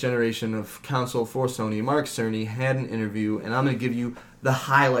of the next generation of console for Sony, Mark Cerny, had an interview, and I'm going to give you the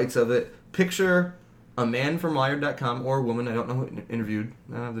highlights of it. Picture a man from Wired.com, or a woman, I don't know who interviewed.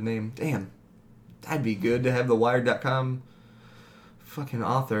 I don't have the name. Damn. That'd be good to have the Wired.com fucking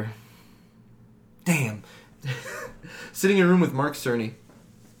author. Damn. Sitting in a room with Mark Cerny,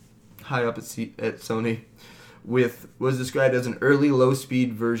 high up at Sony, with what was described as an early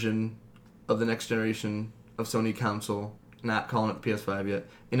low-speed version of the next generation of Sony console, not calling it the PS5 yet,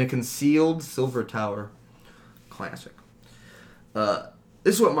 in a concealed silver tower. Classic.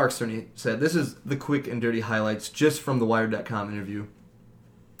 This is what Mark Cerny said. This is the quick and dirty highlights just from the Wired.com interview.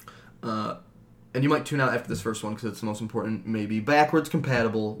 And you might tune out after this first one because it's the most important, maybe. Backwards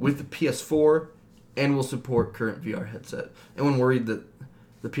compatible with the PS4 and will support current VR headset. Anyone worried that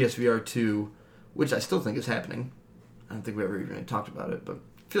the PSVR 2, which I still think is happening, I don't think we ever even really talked about it, but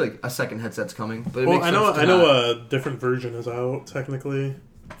I feel like a second headset's coming. But it makes sense I know a different version is out, technically.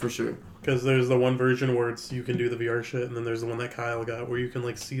 For sure. Because there's the one version where you can do the VR shit, and then there's the one that Kyle got where you can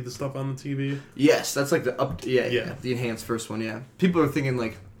like see the stuff on the TV. Yes, that's like the the enhanced first one. Yeah, people are thinking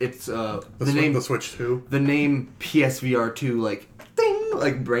like it's the name the Switch 2. The name PSVR 2 like ding,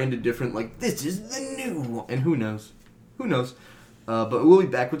 like branded different. Like this is the new, and who knows, but it will be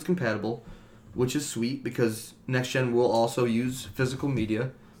backwards compatible, which is sweet because next gen will also use physical media,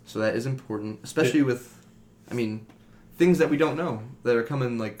 so that is important, especially with, things that we don't know that are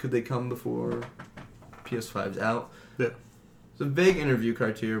coming. Like, could they come before PS5's out? Yeah. It's a vague interview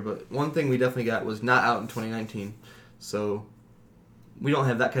criteria, but one thing we definitely got was not out in 2019. So we don't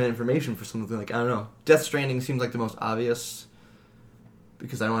have that kind of information for something like, I don't know. Death Stranding seems like the most obvious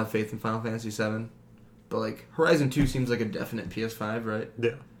because I don't have faith in Final Fantasy VII. But, like, Horizon 2 seems like a definite PS5, right?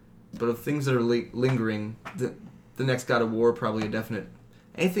 Yeah. But of things that are lingering, the next God of War probably a definite.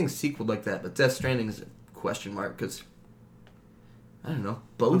 Anything sequel like that, but Death Stranding is a question mark because I don't know.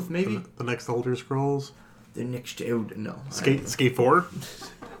 Both, maybe? The next Elder Scrolls? The next... no. Skate 4?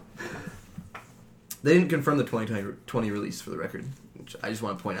 They didn't confirm the 2020 release for the record, which I just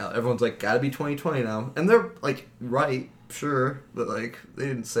want to point out. Everyone's like, gotta be 2020 now. And they're, like, right, sure, but, like, they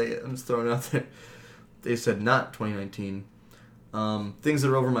didn't say it. I'm just throwing it out there. They said not 2019. Things that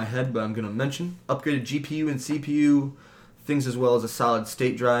are over my head, but I'm going to mention. Upgraded GPU and CPU. Things as well as a solid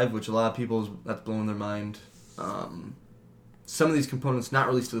state drive, which a lot of people, that's blowing their mind. Some of these components not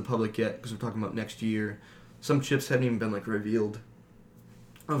released to the public yet because we're talking about next year. Some chips haven't even been revealed.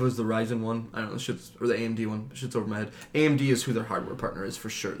 I don't know if it was the Ryzen one. I don't know. Or the AMD one. Shit's over my head. AMD is who their hardware partner is for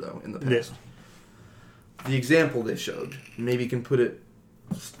sure, though, in the past. Yeah. The example they showed, maybe you can put it,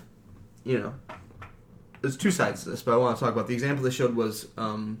 there's two sides to this, but I want to talk about the example they showed was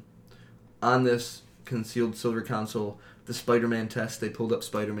on this concealed silver console, the Spider-Man test. They pulled up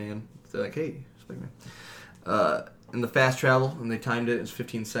Spider-Man. They're like, hey, Spider-Man. And the fast travel, and they timed it, it was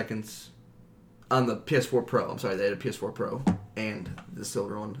 15 seconds on the PS4 Pro. I'm sorry, they had a PS4 Pro and the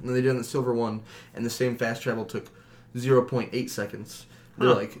silver one. And then they did on the silver one, and the same fast travel took 0.8 seconds.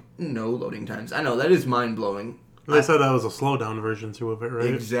 They're like, no loading times. I know, that is mind-blowing. They said that was a slowdown version too of it,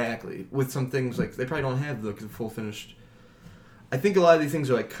 right? Exactly. With some things, like, they probably don't have the full finished. I think a lot of these things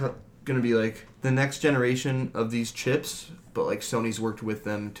are, going to be, the next generation of these chips, but, Sony's worked with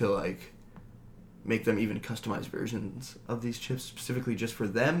them to, make them even customized versions of these chips specifically just for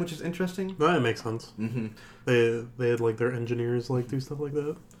them, which is interesting. That makes sense. Mm-hmm. They had their engineers do stuff like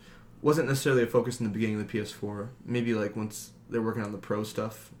that. Wasn't necessarily a focus in the beginning of the PS4. Maybe once they're working on the Pro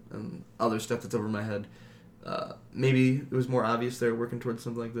stuff and other stuff that's over my head, maybe it was more obvious they were working towards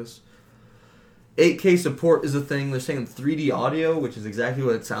something like this. 8K support is a thing. They're saying 3D audio, which is exactly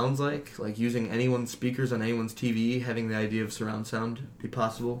what it sounds like using anyone's speakers on anyone's TV, having the idea of surround sound be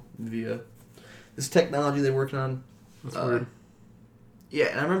possible via this technology they're working on. That's weird. Yeah,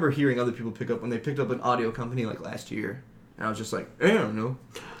 and I remember hearing other people when they picked up an audio company last year, and I was just like, I don't know.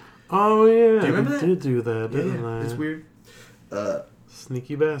 Oh yeah, do you remember that? Did do that, didn't I? It's weird.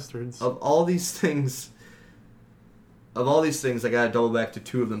 Sneaky bastards. Of all these things, I gotta double back to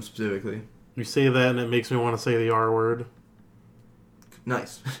two of them specifically. You say that, and it makes me want to say the R word.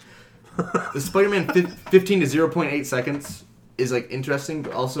 Nice. The Spider-Man 15 to 0.8 seconds is interesting,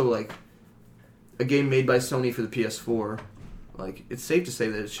 but also a game made by Sony for the PS4. It's safe to say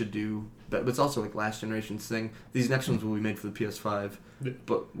that it should do, but it's also last generation's thing. These next ones will be made for the PS5,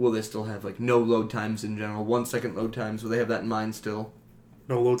 but will they still have no load times in general? 1 second load times? Will they have that in mind still?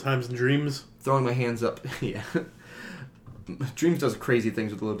 No load times in Dreams. Throwing my hands up, yeah. Dreams does crazy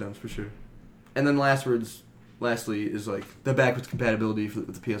things with load times for sure. And then lastly is the backwards compatibility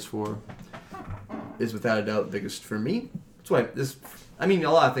with the PS4 is without a doubt the biggest for me. That's why this. I mean,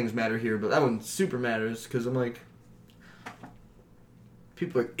 a lot of things matter here, but that one super matters because I'm like,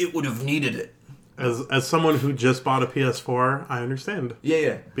 people are like, it would have needed it. As someone who just bought a PS4, I understand.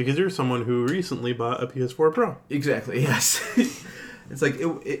 Yeah. Because you're someone who recently bought a PS4 Pro. Exactly. Yes. It's like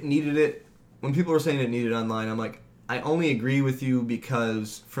it needed it. When people were saying it needed online, I'm like, I only agree with you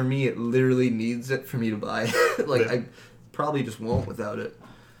because for me, it literally needs it for me to buy. I probably just won't without it.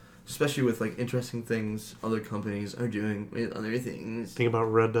 Especially with like interesting things other companies are doing with other things. Think about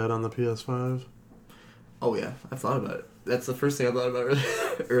Red Dead on the PS5. Oh yeah, I've thought about it. That's the first thing I thought about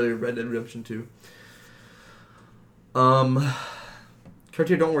earlier. Red Dead Redemption 2.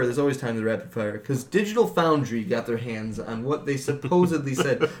 Cartier, don't worry. There's always time to rapid fire because Digital Foundry got their hands on what they supposedly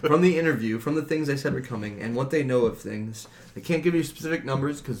said from the interview, from the things they said were coming, and what they know of things. They can't give you specific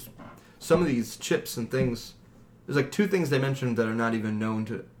numbers because some of these chips and things. There's like 2 things they mentioned that are not even known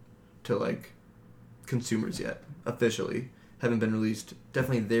to like consumers yet officially. Haven't been released.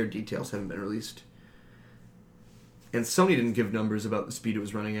 Definitely their details haven't been released. And Sony didn't give numbers about the speed it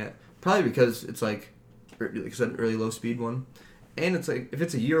was running at. Probably because it's like I said, early low speed one. And it's like, if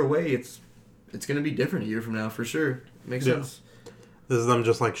it's a year away, it's going to be different a year from now for sure. Makes sense. This is them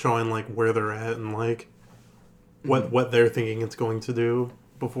just like showing like where they're at and like what they're thinking it's going to do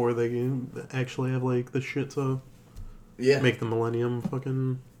before they actually have like the shit to make the Millennium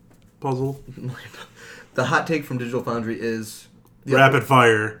fucking puzzle. The hot take from Digital Foundry is rapid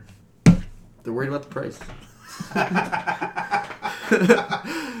fire. They're worried about the price.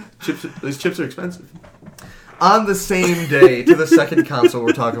 These chips are expensive. On the same day to the second console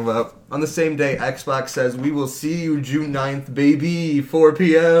we're talking about, on the same day, Xbox says, we will see you June 9th, baby, 4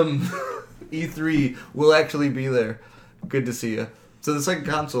 p.m. E3 will actually be there. Good to see you. So the second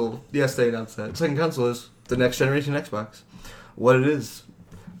console, yes, they announced that. The second console is the next generation Xbox. What it is.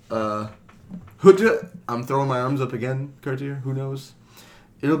 I'm throwing my arms up again, Cartier. Who knows?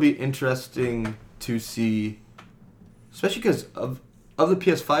 It'll be interesting to see, especially because of the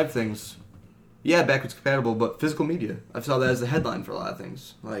PS5 things. Yeah, backwards compatible, but physical media. I saw that as the headline for a lot of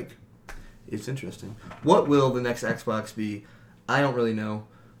things. Like, it's interesting. What will the next Xbox be? I don't really know.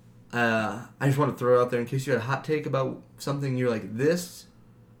 I just want to throw it out there in case you had a hot take about something you're like, this?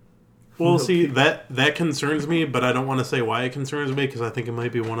 Well, see, that concerns me, but I don't want to say why it concerns me because I think it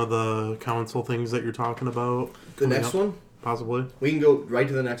might be one of the console things that you're talking about. The next one? Possibly. We can go right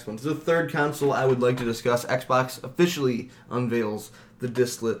to the next one. This is the third console I would like to discuss. Xbox officially unveils the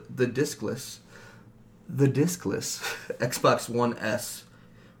discless Xbox One S,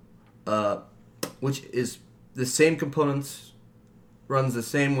 which is the same components, runs the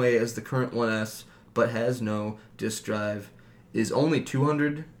same way as the current One S, but has no disc drive, is only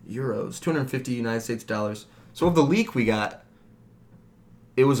 €200, 250 United States dollars. So of the leak we got,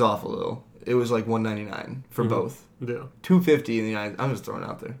 it was off a little. It was like $199 for both. Yeah. $250 in the United. I'm just throwing it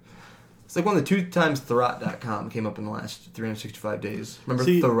out there. It's like one of the 2 times Thurrott.com came up in the last 365 days. Remember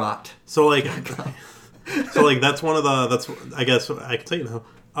Thurrott? So like, that's one of the. That's I guess I can say it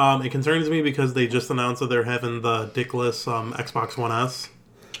now. It concerns me because they just announced that they're having the dickless Xbox One S.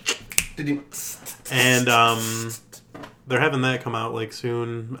 And they're having that come out like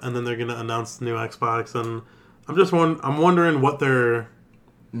soon, and then they're gonna announce the new Xbox, and I'm wondering what their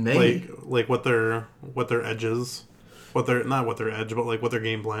like what their edges, not what their edge, but like what their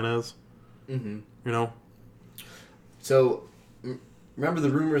game plan is. Mm-hmm. You know. So, remember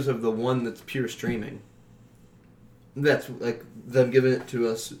the rumors of the one that's pure streaming? That's like them giving it to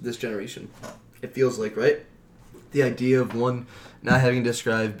us this generation. It feels like, right? The idea of one not having disc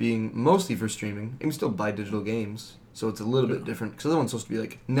drive being mostly for streaming. You can still buy digital games, so it's a little bit different. Because the other one's supposed to be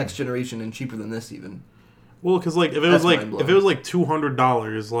like next generation and cheaper than this even. Well, because like if it was like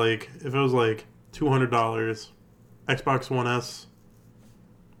 $200, like if it was like $200, Xbox One S,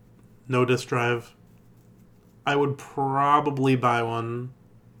 no disc drive, I would probably buy one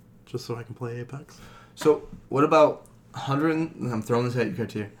just so I can play Apex. So what about I'm throwing this at you,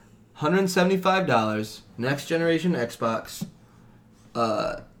 Cartier. $175, next generation Xbox,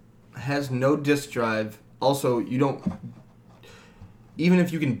 has no disc drive. Also, you don't, even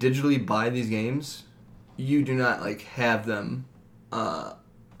if you can digitally buy these games, you do not like have them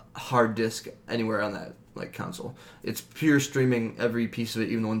hard disk anywhere on that like console. It's pure streaming every piece of it,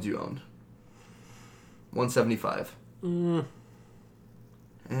 even the ones you own. $175.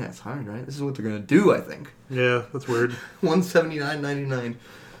 Yeah, it's hard, right? This is what they're gonna do, I think. Yeah, that's weird. $179.99.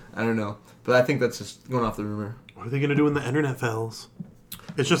 I don't know, but I think that's just going off the rumor. What are they gonna do when the internet fails?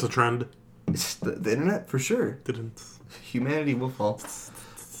 It's just a trend. It's the internet for sure. Didn't. Humanity will fall.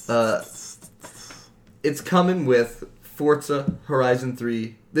 It's coming with Forza Horizon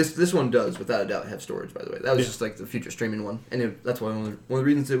 3. This one does, without a doubt, have storage, by the way. That was just like the future streaming one. And that's why one of the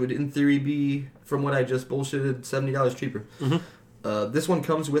reasons it would, in theory, be, from what I just bullshitted, $70 cheaper. Mm-hmm. This one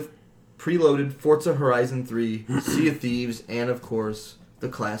comes with preloaded Forza Horizon 3, Sea of Thieves, and, of course, the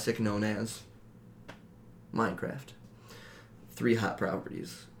classic known as Minecraft. 3 hot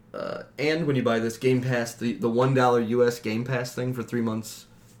properties. And when you buy this Game Pass, the $1 US Game Pass thing for 3 months,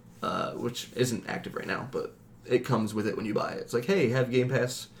 which isn't active right now, but it comes with it when you buy it. It's like, hey, have Game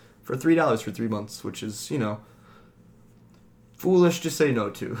Pass for $3 for 3 months, which is, foolish to say no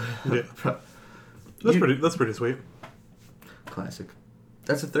to. Yeah. That's pretty sweet. Classic.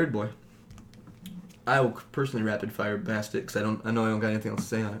 That's a third boy. I will personally rapid fire past it because I know I don't got anything else to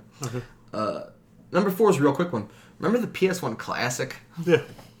say on it. Okay. Number 4 is a real quick one. Remember the PS1 Classic? Yeah.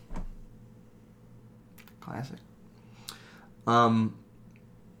 Classic.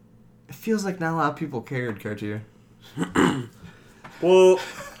 It feels like not a lot of people cared, Cartier. Well,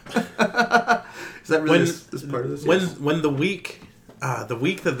 is that really this part of this? When the week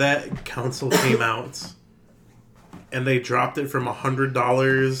that console came out, and they dropped it from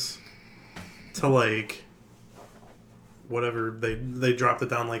 $100 to like whatever they dropped it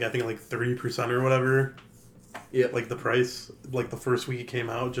down like I think like 30% or whatever. Yeah, like the price like the first week it came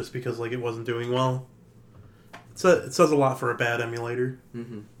out just because like it wasn't doing well. It says a lot for a bad emulator.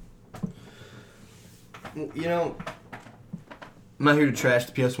 Mm-hmm. Well, I'm not here to trash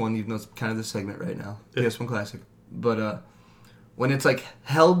the PS1, even though it's kind of the segment right now. Yeah. PS1 Classic. But when it's like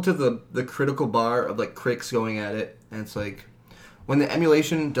held to the critical bar of like critics going at it, and it's like when the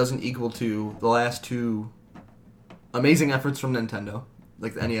emulation doesn't equal to the last 2 amazing efforts from Nintendo,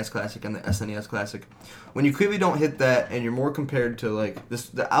 like the NES Classic and the SNES Classic, when you clearly don't hit that and you're more compared to like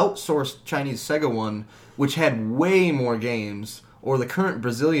the outsourced Chinese Sega one, which had way more games, or the current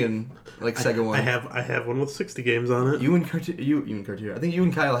Brazilian like Sega one. I have one with 60 games on it. You and Cartier. I think you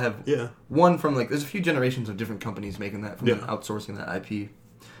and Kyle have one from like there's a few generations of different companies making that from outsourcing that IP.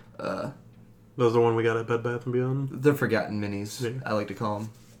 Those are the one we got at Bed Bath & Beyond. The forgotten minis, I like to call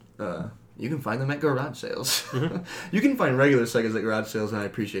them. You can find them at garage sales. Mm-hmm. You can find regular Segas at garage sales, and I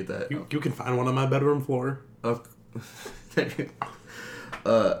appreciate that. You can find one on my bedroom floor.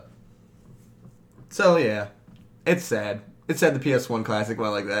 So yeah, it's sad. It's sad the PS1 Classic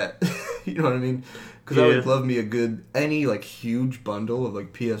went like that. You know what I mean? Because I would love me any like huge bundle of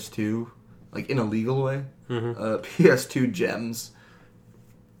like PS2, like in a legal way. Mm-hmm. PS2 gems.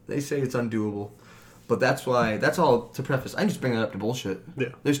 They say it's undoable. But that's all to preface. I'm just bringing it up to bullshit. Yeah.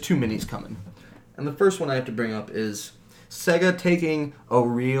 There's 2 minis coming. And the first one I have to bring up is Sega taking a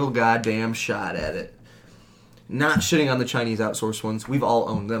real goddamn shot at it. Not shitting on the Chinese outsourced ones. We've all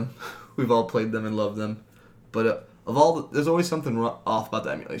owned them. We've all played them and loved them. But there's always something off about the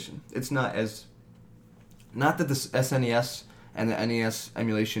emulation. It's not that the SNES and the NES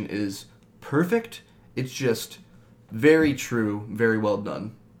emulation is perfect. It's just very true, very well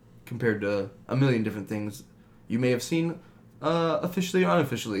done. Compared to a million different things you may have seen officially or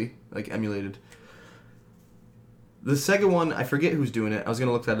unofficially, like emulated. The Sega one, I forget who's doing it. I was going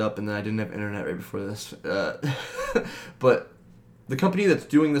to look that up, and then I didn't have internet right before this. But the company that's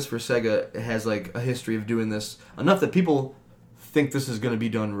doing this for Sega has like a history of doing this enough that people think this is going to be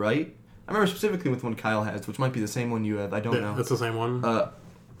done right. I remember specifically with one Kyle has, which might be the same one you have. I don't know. That's the same one.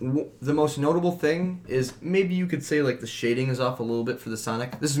 The most notable thing is maybe you could say like the shading is off a little bit for the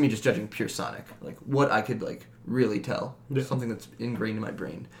Sonic. This is me just judging pure Sonic, like what I could like really tell, something that's ingrained in my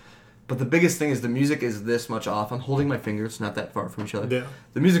brain. But the biggest thing is the music is this much off. I'm holding my finger; it's not that far from each other. Yeah.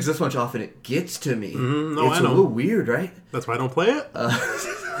 The music's this much off, and it gets to me. Mm-hmm. No, it's I know. a little weird, right? That's why I don't play it.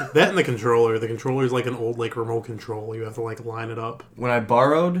 That and the controller. The controller is like an old like remote control. You have to like line it up. When I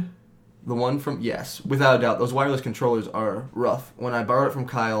borrowed the one from without a doubt, those wireless controllers are rough. When I borrowed it from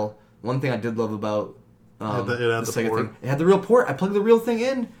Kyle. One thing I did love about it had the Sega port. thing, it had the real port. I plugged the real thing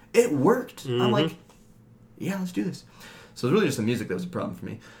in. It worked. Mm-hmm. I'm like, yeah, let's do this. So it's really just the music that was a problem for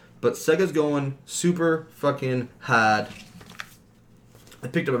me. But Sega's going super fucking hard. I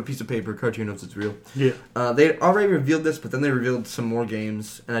picked up a piece of paper. Cartoon knows it's real. Yeah. They had already revealed this, but then they revealed some more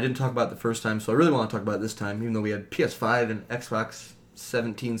games, and I didn't talk about it the first time, so I really want to talk about it this time, even though we had PS5 and Xbox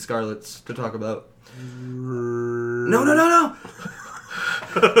 17 Scarlets to talk about. No!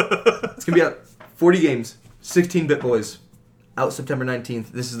 It's going to be out 40 games, 16-bit boys, out September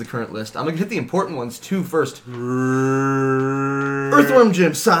 19th. This is the current list. I'm going to hit the important ones, too, first. Earthworm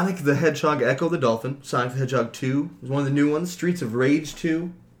Jim, Sonic the Hedgehog Echo the Dolphin, Sonic the Hedgehog 2 is one of the new ones, Streets of Rage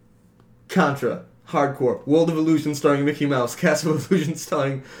 2, Contra, Hardcore, World of Illusion starring Mickey Mouse, Castle of Illusion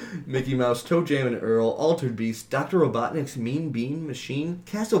starring Mickey Mouse, Toe Jam and Earl, Altered Beast, Dr. Robotnik's Mean Bean Machine,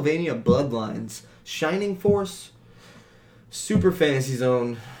 Castlevania Bloodlines, Shining Force, Super Fantasy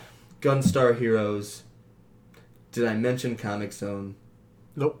Zone, Gunstar Heroes. Did I mention Comic Zone?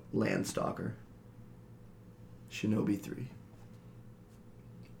 Nope. Landstalker. Shinobi 3.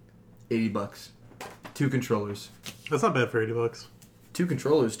 $80. 2 controllers. That's not bad for $80. 2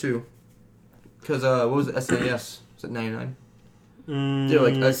 controllers too. Because what was it? SNES? Was it 99?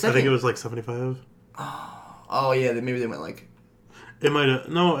 Like a second. I think it was like 75. Oh yeah, maybe they went like. It might have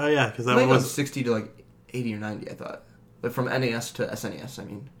yeah, because that one was 60 to like 80 or 90. I thought, but from NES to SNES, I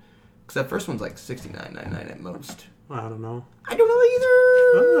mean, because that first one's like 69.99 at most. I don't know. I don't know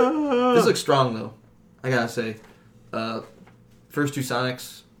either. This looks strong though. I gotta say, first 2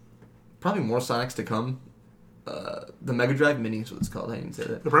 Sonics, probably more Sonics to come. The Mega Drive Mini is what it's called. I didn't say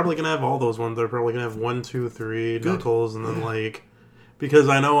that. They're probably gonna have all those ones. They're probably gonna have 1, 2, 3 Knuckles, and then like, because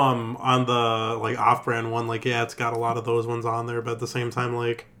I know on the like off-brand one, like it's got a lot of those ones on there, but at the same time,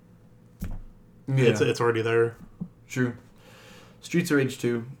 like, it's already there. True. Streets of Rage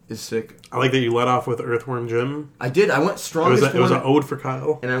 2 is sick. I like that you let off with Earthworm Jim. I did. I went strongest. It was an ode for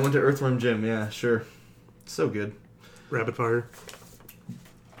Kyle. And I went to Earthworm Jim. Yeah, sure. So good. Rapid fire.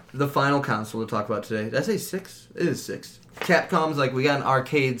 The final console to talk about today. Did I say 6? It is 6. Capcom's like, we got an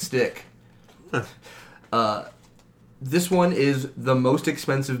arcade stick. This one is the most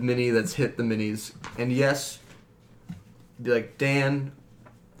expensive mini that's hit the minis. And yes, like Dan,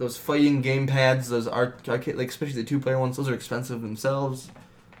 those fighting game pads, those arcade, like especially the 2-player ones, those are expensive themselves.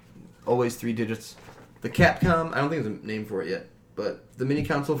 Always 3 digits. The Capcom, I don't think there's a name for it yet, but the mini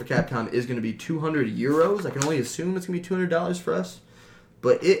console for Capcom is going to be €200. I can only assume it's going to be $200 for us.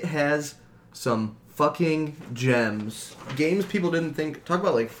 But it has some fucking gems. Games people didn't think... Talk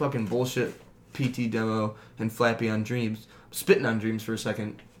about, like, fucking bullshit PT demo and Flappy on Dreams. Spitting on Dreams for a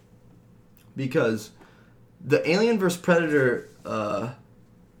second. Because the Alien vs. Predator,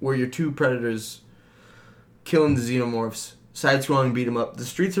 where your 2 predators killing the xenomorphs, side-scrolling beat 'em up. The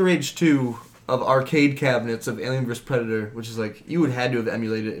Streets of Rage 2 of arcade cabinets of Alien vs. Predator, which is, like, you would have had to have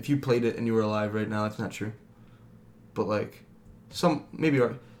emulated it. If you played it and you were alive right now, that's not true. But, like...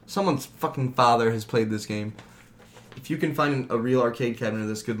 someone's fucking father has played this game. If you can find a real arcade cabinet of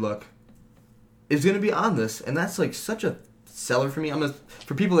this, good luck. It's gonna be on this, and that's like such a seller for me.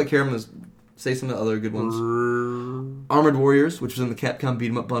 For people that care, I'm gonna say some of the other good ones. Armored Warriors, which was in the Capcom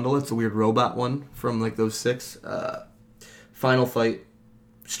beat 'em up bundle. It's a weird robot one from like those 6. Final Fight,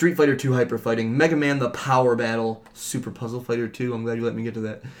 Street Fighter 2 Hyper Fighting, Mega Man the Power Battle, Super Puzzle Fighter 2. I'm glad you let me get to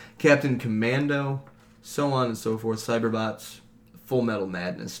that. Captain Commando, so on and so forth. Cyberbots. Full Metal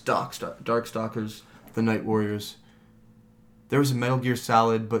Madness, Darkstalkers, The Night Warriors. There was a Metal Gear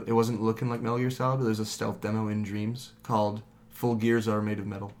Solid, but it wasn't looking like Metal Gear Solid, but there's a stealth demo in Dreams called Full Gears Are Made of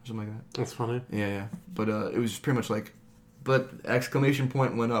Metal, or something like that. That's funny. Yeah. But it was pretty much like... But exclamation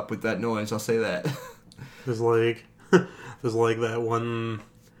point went up with that noise, I'll say that. There's like that one...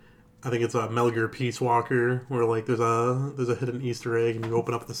 I think it's a Metal Gear Peace Walker, where like there's a hidden Easter egg, and you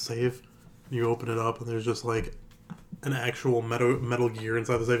open up the safe, and you open it up, and there's just like... an actual Metal Gear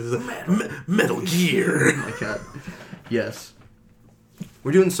inside the safe. There's Metal Gear. Oh my god. Yes.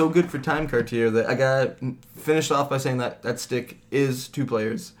 We're doing so good for time, Cartier, that I got finished off by saying that stick is 2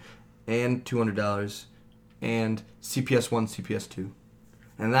 players and $200 and CPS 1, CPS 2.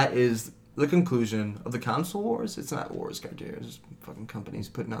 And that is the conclusion of the console wars. It's not wars, Cartier. It's just fucking companies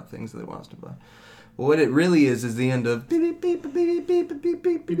putting out things that they want us to buy. Well, what it really is the end of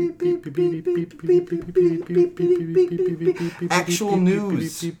actual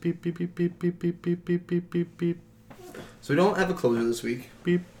news. So we don't have a closer this week.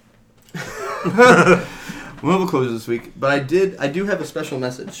 We don't have a closer this week, but I do have a special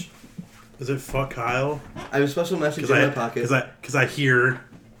message. Is it fuck Kyle? I have a special message in my pocket. Because I hear...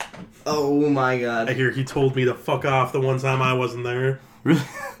 Oh my god. I hear he told me to fuck off the one time I wasn't there. Really?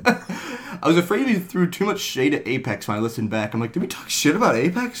 I was afraid he threw too much shade at Apex when I listened back. I'm like, did we talk shit about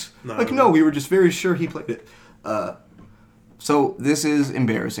Apex? No, we were just very sure he played it. So this is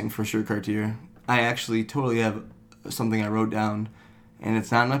embarrassing for sure, Cartier. I actually totally have something I wrote down, and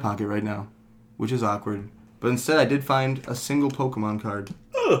it's not in my pocket right now, which is awkward. But instead, I did find a single Pokemon card.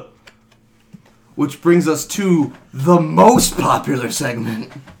 Which brings us to the most popular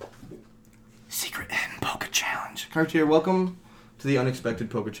segment. Secret N Poke Challenge. Cartier, welcome to the Unexpected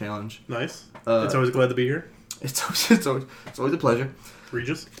Poke Challenge. Nice. It's always glad to be here. It's always a pleasure.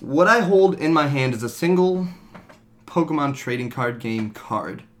 Regis. What I hold in my hand is a single Pokemon trading card game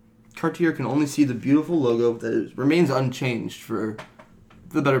card. Cartier can only see the beautiful logo that remains unchanged for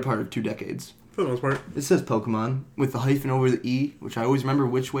the better part of 2 decades. For the most part. It says Pokemon with the hyphen over the E, which I always remember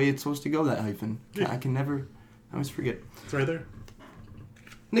which way it's supposed to go, that hyphen. Yeah. I always forget. It's right there.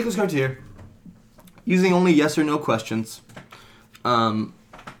 Nicholas Cartier, Using only yes or no questions. I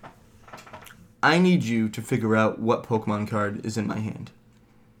need you to figure out what Pokemon card is in my hand.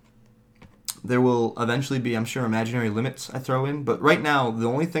 There will eventually be, I'm sure, imaginary limits I throw in, but right now, the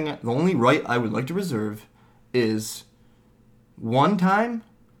only right I would like to reserve is one time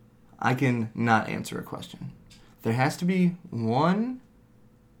I can not answer a question. There has to be one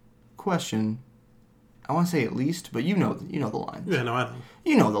question. I want to say at least, but you know the lines. Yeah, no, I know.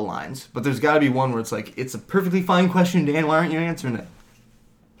 You know the lines, but there's got to be one where it's like, it's a perfectly fine question, Dan. Why aren't you answering it?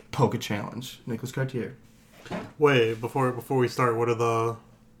 Poke Challenge, Nicholas Cartier. Wait, before we start,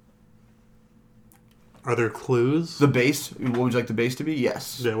 are there clues? The base. What would you like the base to be?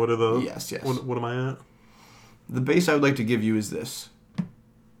 Yes. Yeah. What are the? Yes. What am I at? The base I would like to give you is this.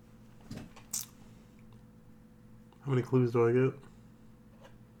 How many clues do I get?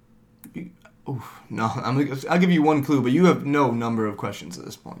 No, I'll give you one clue, but you have no number of questions at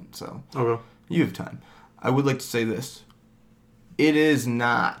this point, so Okay. You have time. I would like to say this. It is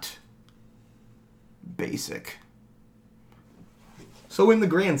not basic. So in the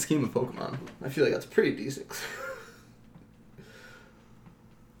grand scheme of Pokemon, I feel like that's pretty decent.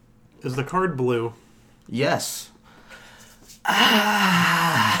 Is the card blue? Yes.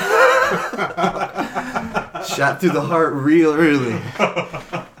 Shot through the heart real early.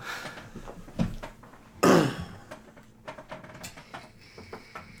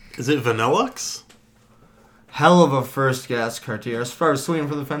 Is it Vanillux? Hell of a first guess, Cartier. As far as swinging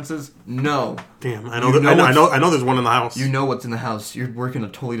for the fences, no. Damn, I know there's one in the house. You know what's in the house. You're working a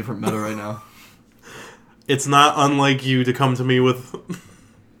totally different meta right now. It's not unlike you to come to me with...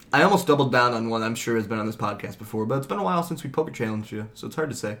 I almost doubled down on one I'm sure has been on this podcast before, but it's been a while since we Poke Challenged you, so it's hard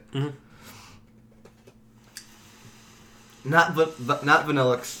to say. Mm-hmm. Not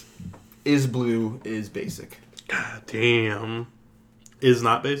Vanillux. Is blue, is basic. God damn. Is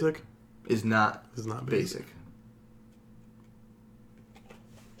not basic? Is not basic.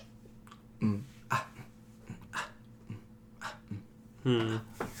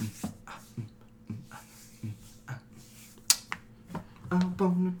 I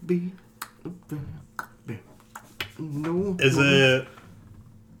wanna be no. Is it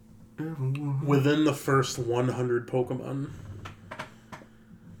within the first 100 Pokemon?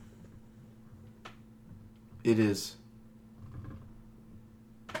 It is.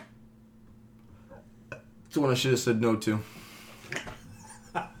 It's the one I should have said no to.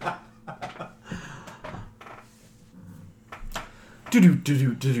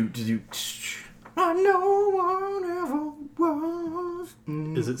 Do. I know one ever was.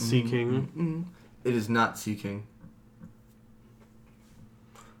 Is it Seeking? It is not Seeking.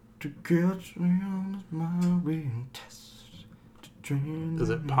 To catch me on my reading test. Is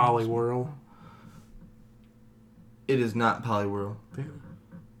it Poliwhirl? It is not Poliwhirl. Damn.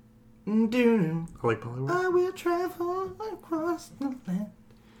 I like Poliwhirl. I will travel across the land,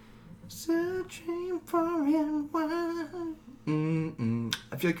 searching for anyone.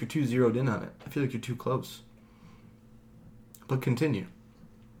 I feel like you're too zeroed in on it. I feel like you're too close. But continue.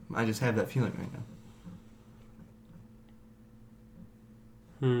 I just have that feeling right now.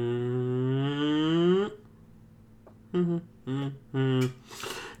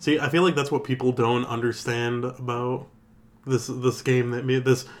 See, I feel like that's what people don't understand about this game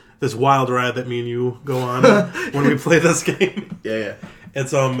this wild ride that me and you go on when we play this game. Yeah.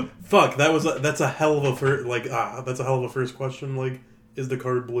 It's that's a hell of a first question. Like, is the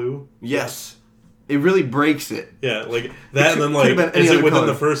card blue? Yes. It really breaks it. Yeah, like that, and then like, is it within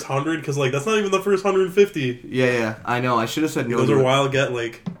the first 100? Because like that's not even the first 150. Yeah. I know. I should have said no. Those are wild. Get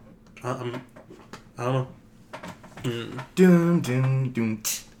like, I don't know. Dun.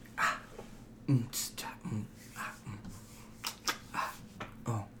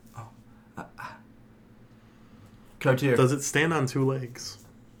 Cartier. Does it stand on two legs?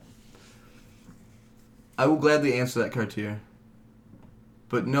 I will gladly answer that, Cartier.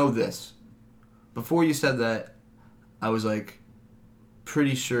 But know this. Before you said that, I was like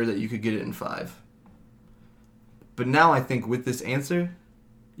pretty sure that you could get it in 5. But now I think with this answer,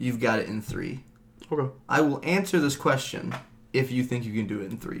 you've got it in 3. Okay. I will answer this question if you think you can do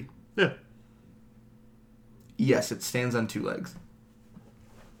it in 3. Yeah. Yes, it stands on 2 legs.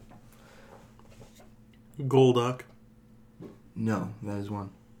 Golduck. No, that is 1.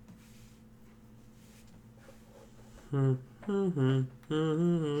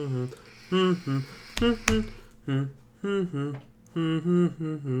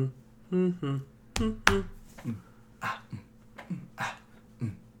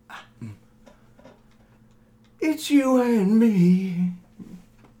 It's you and me.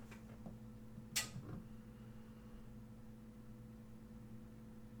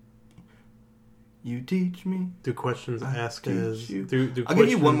 You teach me. Do questions ask as... you. Do I'll give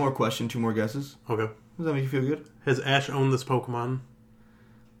you one more question, 2 more guesses. Okay. Does that make you feel good? Has Ash owned this Pokemon?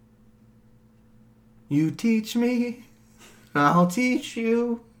 You teach me, I'll teach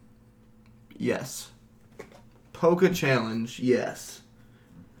you. Yes. Poke Challenge, yes.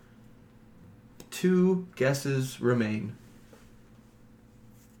 2 guesses remain.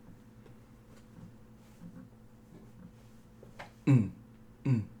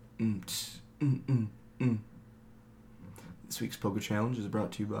 This week's Poke Challenge is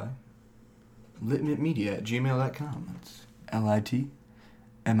brought to you by litmitmedia@gmail.com. That's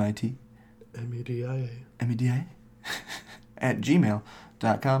LITMIT MEDIA at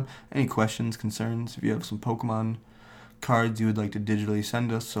gmail.com. Any questions, concerns, if you have some Pokemon cards you would like to digitally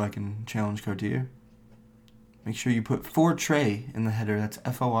send us so I can challenge Cartier, make sure you put for Trey in the header. That's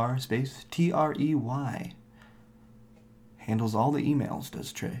FOR space TREY. Handles all the emails,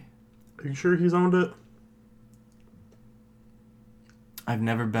 does Trey. Are you sure he's owned it? I've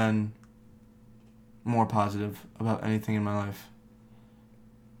never been more positive about anything in my life.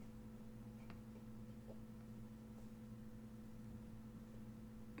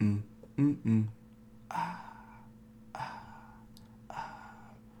 Mm.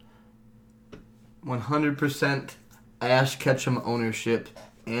 100% Ash Ketchum ownership,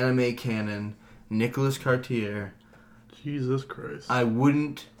 anime canon, Nicholas Cartier. Jesus Christ. I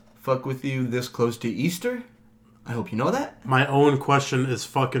wouldn't fuck with you this close to Easter. I hope you know that. My own question is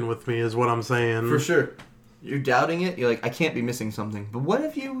fucking with me, is what I'm saying. For sure. You're doubting it. You're like, I can't be missing something. But what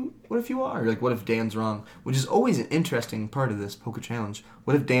if you are? Like, what if Dan's wrong? Which is always an interesting part of this Poke Challenge.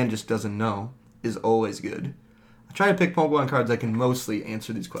 What if Dan just doesn't know? Is always good. I try to pick Pokemon cards I can mostly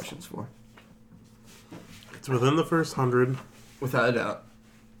answer these questions for. It's within the first 100. Without a doubt.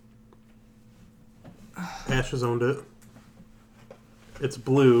 Ash has owned it. It's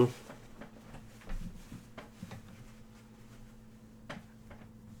blue.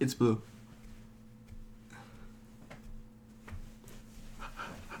 It's blue.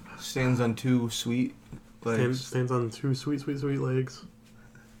 Stands on 2 sweet legs. Stands on 2 sweet legs.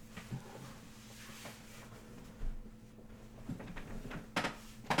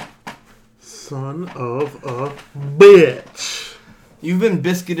 Son of a bitch. You've been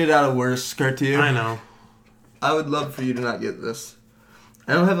biscuited out of worse, Cartier. I know. I would love for you to not get this.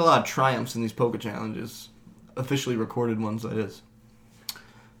 I don't have a lot of triumphs in these Poke Challenges. Officially recorded ones, that is.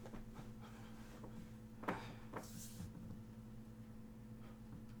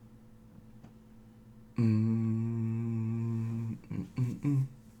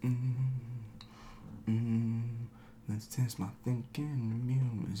 Let's test my thinking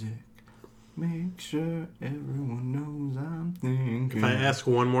music. Make sure everyone knows I'm thinking. If I ask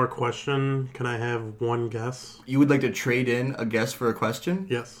one more question, can I have one guess? You would like to trade in a guess for a question?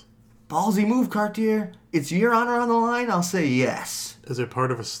 Yes. Ballsy move, Cartier. It's your honor on the line. I'll say yes. Is it part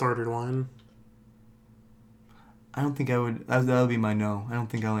of a starter line? I don't think I would. That would be my no. I don't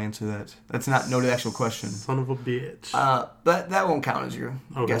think I'll answer that. That's not no to the actual question. Son of a bitch. But that won't count as your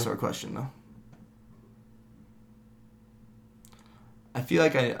guess or question, though. I feel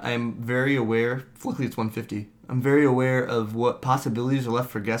like I'm very aware. Luckily, it's 150. I'm very aware of what possibilities are left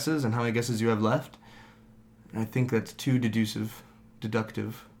for guesses and how many guesses you have left. And I think that's too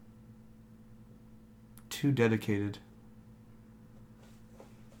deductive. Too dedicated.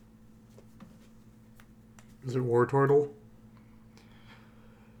 Is it Wartortle?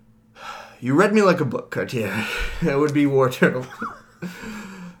 You read me like a book, Cartier. That would be Wartortle.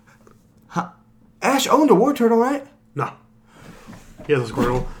 Ash owned a Wartortle, right? No. He has a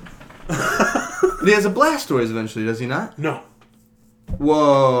Squirtle. He has a Blastoise eventually, does he not? No.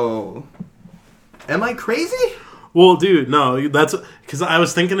 Whoa. Am I crazy? Well, dude, no. That's because I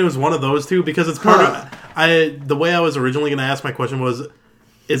was thinking it was one of those two because it's part of... The way I was originally going to ask my question was,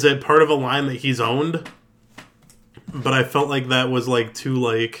 is it part of a line that he's owned? But I felt like that was like too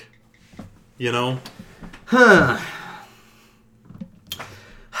like, you know?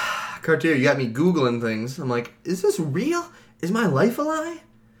 Cartier, you got me Googling things. I'm like, is this real? Is my life a lie?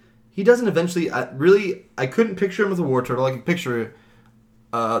 He doesn't eventually... I couldn't picture him with a Wartortle. I could picture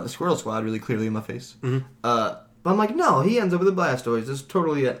the Squirtle Squad really clearly in my face. Mm-hmm. But I'm like, no, he ends up with a Blastoise. This is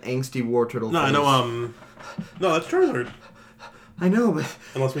totally an angsty Wartortle. No, I know, no, that's Charizard. I know, but...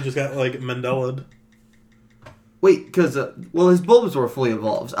 Unless we just got, like, Mandela. Wait, because, his Bulbasaur fully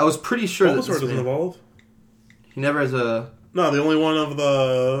evolves. I was pretty sure Bulbasaur doesn't evolve. He never has a... No, the only one of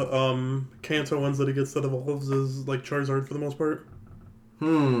the Kanto ones that he gets that evolves is, like, Charizard for the most part.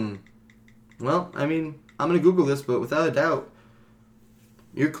 Well, I mean, I'm going to Google this, but without a doubt,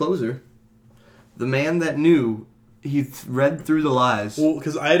 you're closer. The man that knew He read through the lies. Well,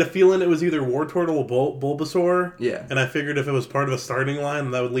 because I had a feeling it was either Wartortle or Bulbasaur. Yeah. And I figured if it was part of a starting line,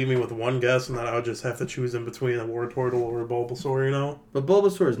 that would leave me with one guess, and then I would just have to choose in between a Wartortle or a Bulbasaur, you know? But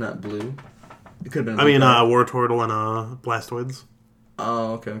Bulbasaur is not blue. It could have been. Wartortle and Blastoids.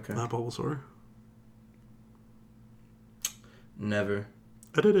 Oh, okay. Not Bulbasaur. Never.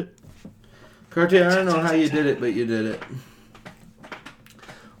 I did it. Cartier, I don't know how you did it, but you did it.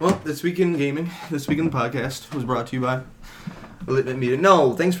 Well, This Week in Gaming, This Week in the Podcast was brought to you by Litman Media.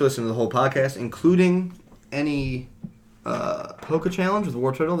 No, thanks for listening to the whole podcast, including any Poke Challenge with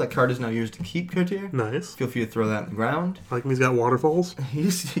Wartortle. That card is now yours to keep, Cartier. Nice. Feel free to throw that in the ground. Like he's got waterfalls.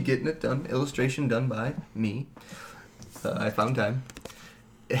 He's getting it done. Illustration done by me. I found time.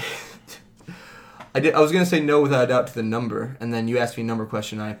 I was going to say no without a doubt to the number, and then you asked me a number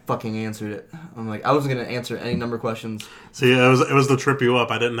question, and I fucking answered it. I'm like, I wasn't going to answer any number questions. See, it was to trip you up.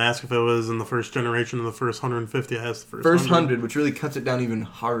 I didn't ask if it was in the first generation or the first 150. I asked the first 100, which really cuts it down even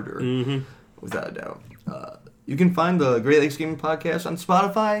harder, without a doubt. You can find the Great Lakes Gaming Podcast on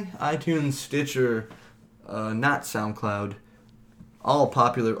Spotify, iTunes, Stitcher, not SoundCloud. All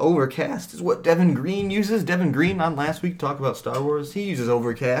popular. Overcast is what Devin Green uses. Devin Green on last week talked about Star Wars. He uses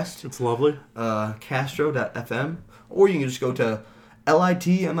Overcast. It's lovely. Castro.fm. Or you can just go to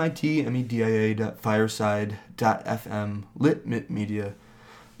litmitmedia.fireside.fm.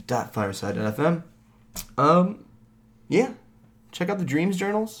 litmitmedia.fireside.fm. Yeah. Check out the Dreams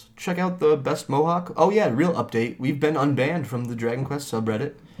Journals. Check out the Best Mohawk. Oh yeah, real update. We've been unbanned from the Dragon Quest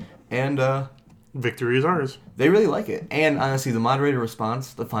subreddit. And, victory is ours. They really like it. And honestly, the moderator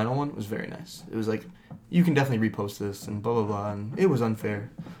response, the final one, was very nice. It was like, you can definitely repost this and blah, blah, blah. And it was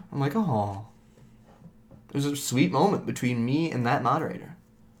unfair. I'm like, oh. It was a sweet moment between me and that moderator.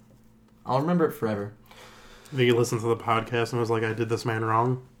 I'll remember it forever. I think he listened to the podcast and was like, I did this man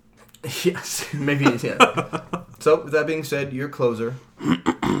wrong. Yes, maybe, yeah. So, with that being said, your closer.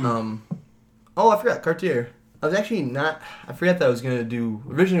 I forgot, Cartier. I forgot that I was going to do,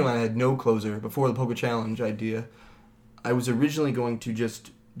 originally when I had no closer, before the Poke Challenge idea, I was originally going to just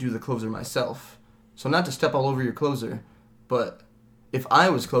do the closer myself. So not to step all over your closer, but if I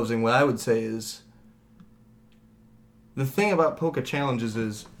was closing, what I would say is, the thing about Poke Challenges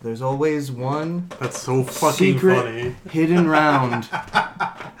is, there's always one That's so fucking funny. hidden round.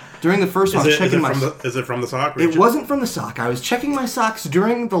 During the first one, I was checking my... Is it from the sock? It wasn't from the sock. I was checking my socks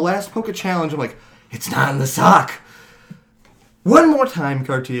during the last Poke Challenge. I'm like, it's not in the sock. One more time,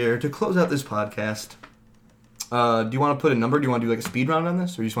 Cartier, to close out this podcast. Do you want to put a number? Do you want to do like a speed round on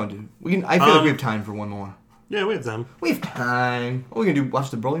this, or you just want to do? I feel like we have time for one more. Yeah, we have time. We have time. Are we gonna do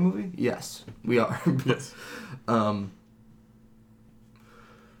watch the Broly movie? Yes, we are. Yes.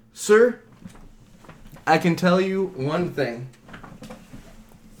 Sir, I can tell you one thing.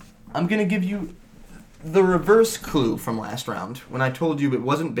 I'm gonna give you the reverse clue from last round when I told you it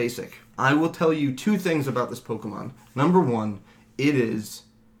wasn't basic. I will tell you two things about this Pokemon. Number one, it is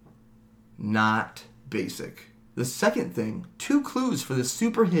not basic. The second thing, two clues for this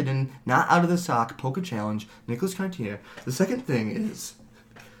super hidden, not out of the sock Poke Challenge, Nicholas Cartier. The second thing is,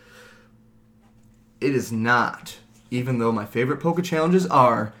 it is not, even though my favorite Poke Challenges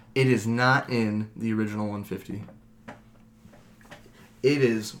are, it is not in the original 150. It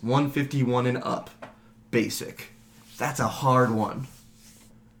is 151 and up. Basic. That's a hard one.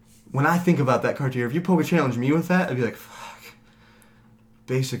 When I think about that, Cartier, if you Poke Challenge me with that, I'd be like, fuck.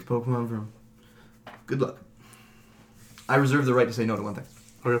 Basic Pokemon from... Good luck. I reserve the right to say no to one thing.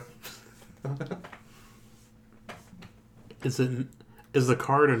 Okay. Is the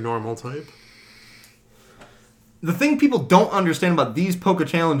card a normal type? The thing people don't understand about these Poke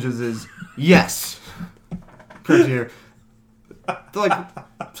Challenges is, yes. Cartier. Like,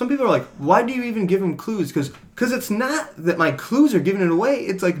 some people are like, why do you even give them clues? Because it's not that my clues are giving it away.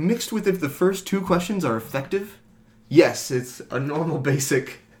 It's like mixed with if the first two questions are effective. Yes, it's a normal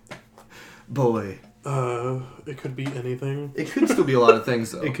basic boy. It could be anything. It could still be a lot of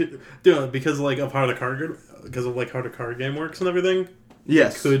things though. It could, yeah, because of how the card game works and everything.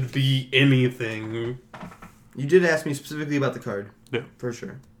 Yes, it could be anything. You did ask me specifically about the card. Yeah, for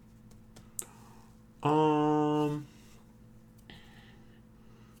sure.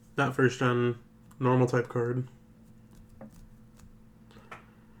 Not first gen, normal type card.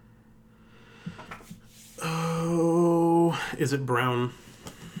 Oh, is it brown?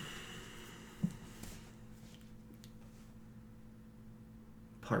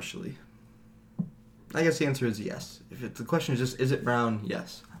 Partially. I guess the answer is yes. If the question is just, is it brown?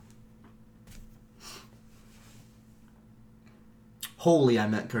 Yes. Holy, I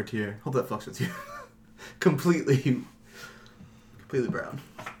meant Cartier. Hope that fucks with you. Completely brown.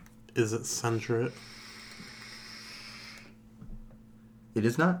 Is it Sentret? It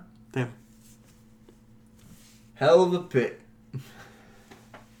is not. Damn. Hell of a pick.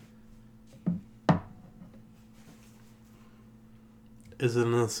 Is it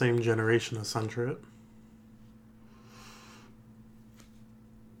in the same generation as Suntrip?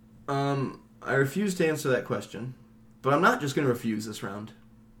 I refuse to answer that question, but I'm not just going to refuse this round.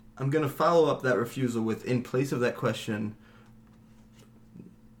 I'm going to follow up that refusal with, in place of that question,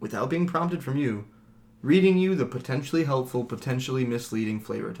 without being prompted from you, reading you the potentially helpful, potentially misleading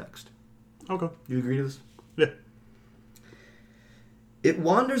flavor text. Okay. You agree to this? Yeah. It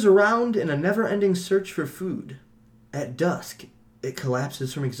wanders around in a never-ending search for food. At dusk, it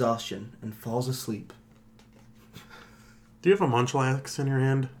collapses from exhaustion and falls asleep. Do you have a Munchlax in your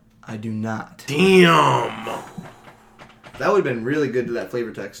hand? I do not. Damn! That would have been really good to that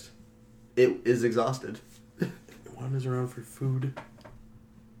flavor text. It is exhausted. It wanders around for food.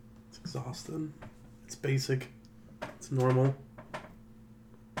 It's exhausted. It's basic. It's normal.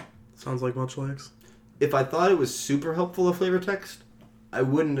 Sounds like Munchlax. If I thought it was super helpful, the flavor text, I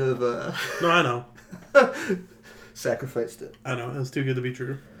wouldn't have No, I know. sacrificed it. I know. It's too good to be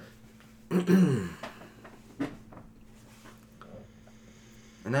true.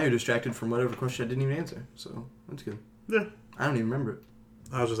 And now you're distracted from whatever question I didn't even answer. So, that's good. Yeah. I don't even remember it.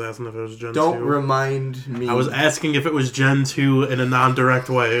 I was just asking if it was Gen 2. Don't remind me. I was asking if it was Gen 2 in a non-direct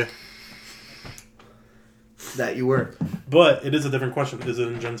way. That you were. But it is a different question. Is it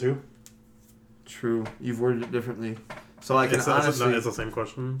in Gen 2? True. You've worded it differently. So I can It's honestly... it's the same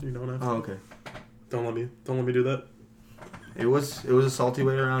question. You don't have to. Oh, okay. Don't let me do that. It was a salty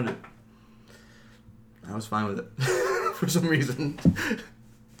way around it. I was fine with it. For some reason.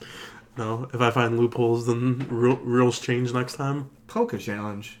 No, if I find loopholes, then rules change next time. Poke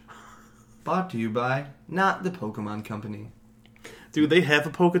Challenge. Brought to you by not the Pokemon Company. Dude, they have a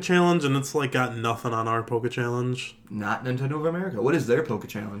Poke Challenge, and it's like got nothing on our Poke Challenge. Not Nintendo of America. What is their Poke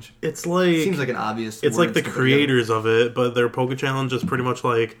Challenge? It's like... Seems like an obvious... It's like the creators of it, but their Poke Challenge is pretty much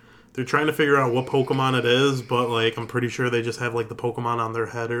like... They're trying to figure out what Pokemon it is, but like I'm pretty sure they just have like the Pokemon on their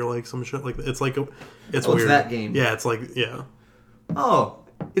head or like some shit like that. It's like... It's weird. It's that game. Yeah, it's like... Yeah. Oh,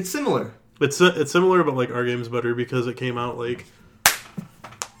 it's similar. It's similar, but like our game's better because it came out like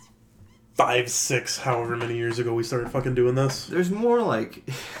 5, 6, however many years ago we started fucking doing this. There's more like...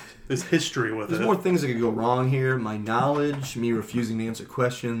 There's history with it. There's more things that could go wrong here. My knowledge, me refusing to answer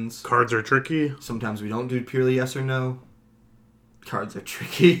questions. Cards are tricky. Sometimes we don't do purely yes or no. Cards are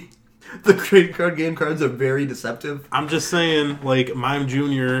tricky. The trading card game cards are very deceptive. I'm just saying, like, Mime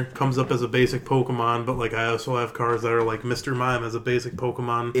Jr. comes up as a basic Pokemon, but, like, I also have cards that are, like, Mr. Mime as a basic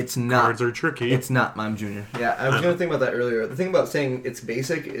Pokemon. It's not. Cards are tricky. It's not Mime Jr. Yeah, I was going to think about that earlier. The thing about saying it's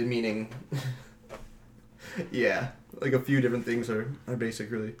basic is meaning... yeah, like a few different things are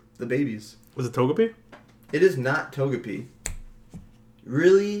basic, really. The babies. Was it Togepi? It is not Togepi.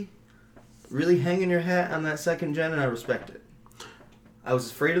 Really, really hanging your hat on that second gen, and I respect it. I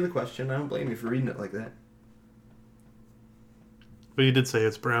was afraid of the question. I don't blame you for reading it like that. But you did say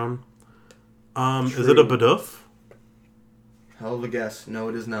it's brown. Is it a Bidoof? Hell of a guess. No,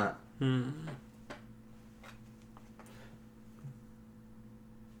 it is not.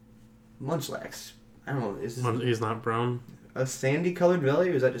 Munchlax. I don't know. Is this He's not brown. a sandy-colored belly,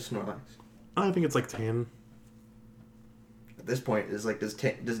 or is that just Snorlax? I think it's like tan. At this point, is like, does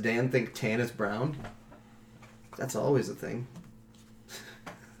Dan think tan is brown? That's always a thing.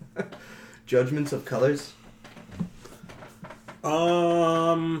 Judgments of colors.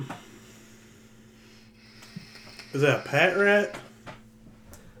 Is that a Patrat?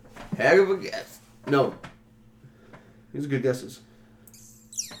 Heck of a guess. No. These are good guesses.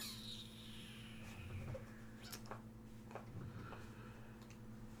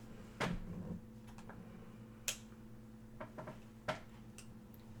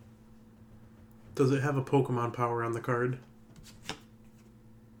 Does it have a Pokemon power on the card?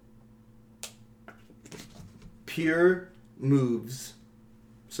 Pure moves.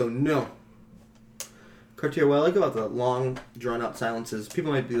 So no. Cartier, what I like about the long, drawn-out silences,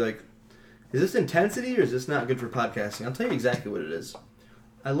 people might be like, is this intensity or is this not good for podcasting? I'll tell you exactly what it is.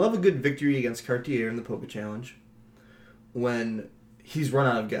 I love a good victory against Cartier in the Poke Challenge when he's run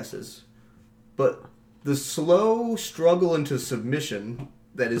out of guesses. But the slow struggle into submission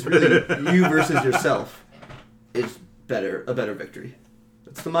that is really you versus yourself is a better victory.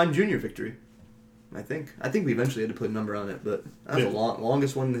 It's the Mime Jr. victory. I think we eventually had to put a number on it, but that's the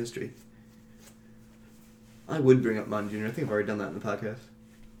longest one in history. I would bring up Mime Jr. I think I've already done that in the podcast.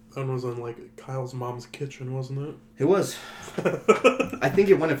 That one was on, like, Kyle's mom's kitchen, wasn't it? It was. I think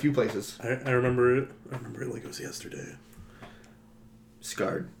it went a few places. I remember it. I remember it like it was yesterday.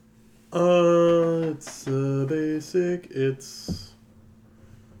 Scarred. It's basic. It's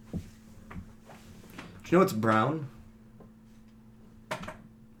you know what's brown?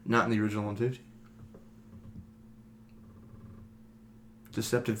 Not in the original 150.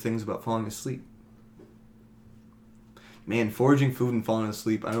 Deceptive things about falling asleep. Man, foraging food and falling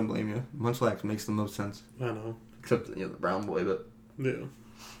asleep, I don't blame you. Munchlax makes the most sense. I know. Except, the brown boy, but... Yeah.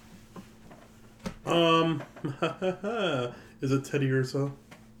 Is it Teddy Ursa?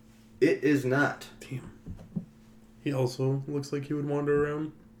 It is not. Damn. He also looks like he would wander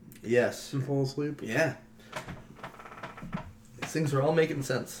around. Yes. And fall asleep. Yeah. These things are all making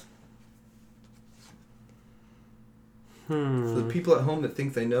sense. For the people at home that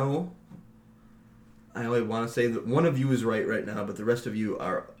think they know, I only want to say that one of you is right now, but the rest of you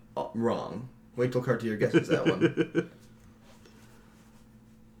are wrong. Wait till Cartier guesses that one.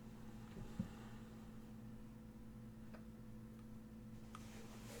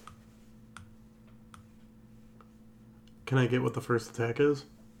 Can I get what the first attack is?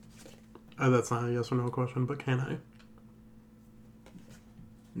 That's not a yes or no question, but can I?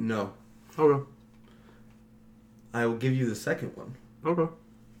 No. Okay. I will give you the second one. Okay.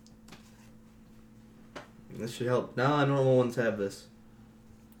 This should help. Now I normal ones have this.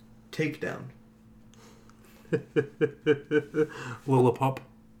 Takedown. Lillipup.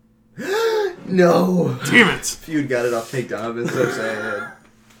 No! Damn it! If you'd got it off Takedown, I've been so sad.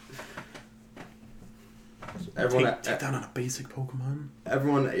 Everyone take down on a basic Pokemon?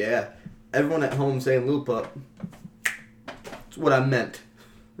 Everyone at home saying Lillipup. That's what I meant.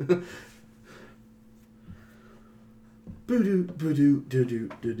 Boo-doo, boo-doo, doo-doo,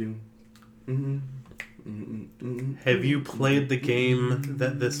 doo-doo. Have you played the game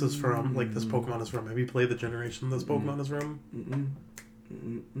that this is from, like this Pokemon is from? Have you played the generation this Pokemon is from?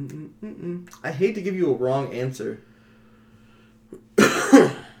 I hate to give you a wrong answer.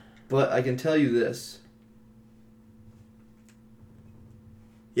 But I can tell you this.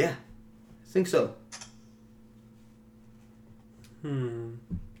 Yeah. I think so. Switch.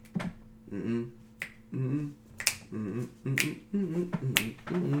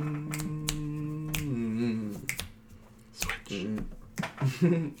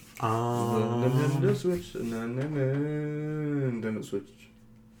 Nintendo Switch. Nintendo Switch.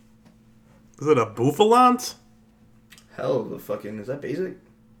 Is it a Bouffalant? Hell of a fucking... Is that basic?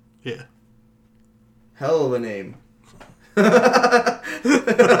 Yeah. Hell of a name.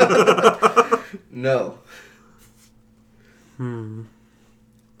 No.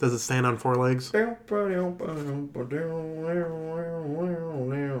 Does it stand on 4 legs?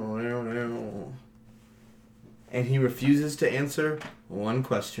 And he refuses to answer one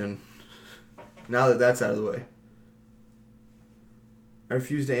question. Now that that's out of the way. I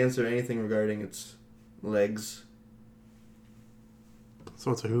refuse to answer anything regarding its legs.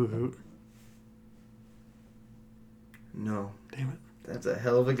 So it's a Hoot. No. Damn it. That's a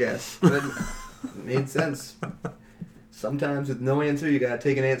hell of a guess. But it made sense. Sometimes with no answer, you gotta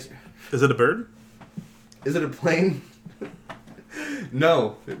take an answer. Is it a bird? Is it a plane?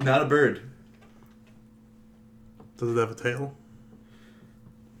 No, not a bird. Does it have a tail?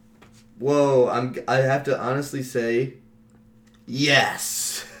 Whoa, I have to honestly say,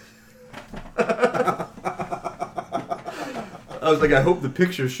 yes. I was like, I hope the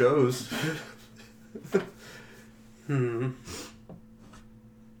picture shows.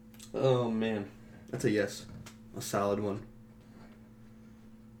 Oh, man. That's a yes. A solid one.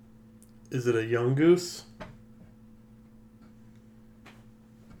 Is it a young goose?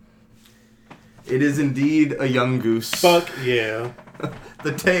 It is indeed a young goose. Fuck yeah.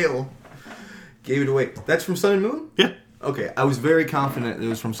 The tail gave it away. That's from Sun and Moon? Yeah. Okay, I was very confident it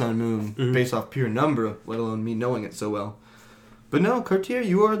was from Sun and Moon, based off pure number, let alone me knowing it so well. But no, Cartier,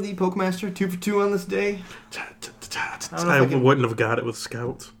 you are the Pokemaster, 2 for 2 on this day. I wouldn't have got it with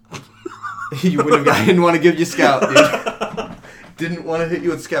Scout. You wouldn't have. I didn't want to give you Scout, dude. Didn't want to hit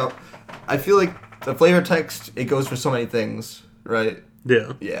you with Scout. I feel like the flavor text, it goes for so many things, right?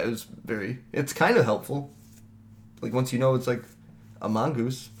 Yeah. Yeah, it's kind of helpful. Like, once you know it's like a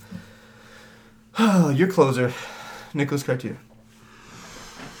mongoose. Your closer, Nicholas Cartier.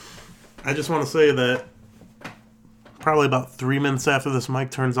 I just want to say that probably about 3 minutes after this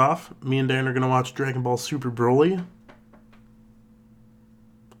mic turns off, me and Dan are going to watch Dragon Ball Super Broly.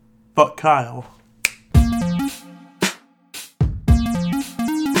 Fuck Kyle.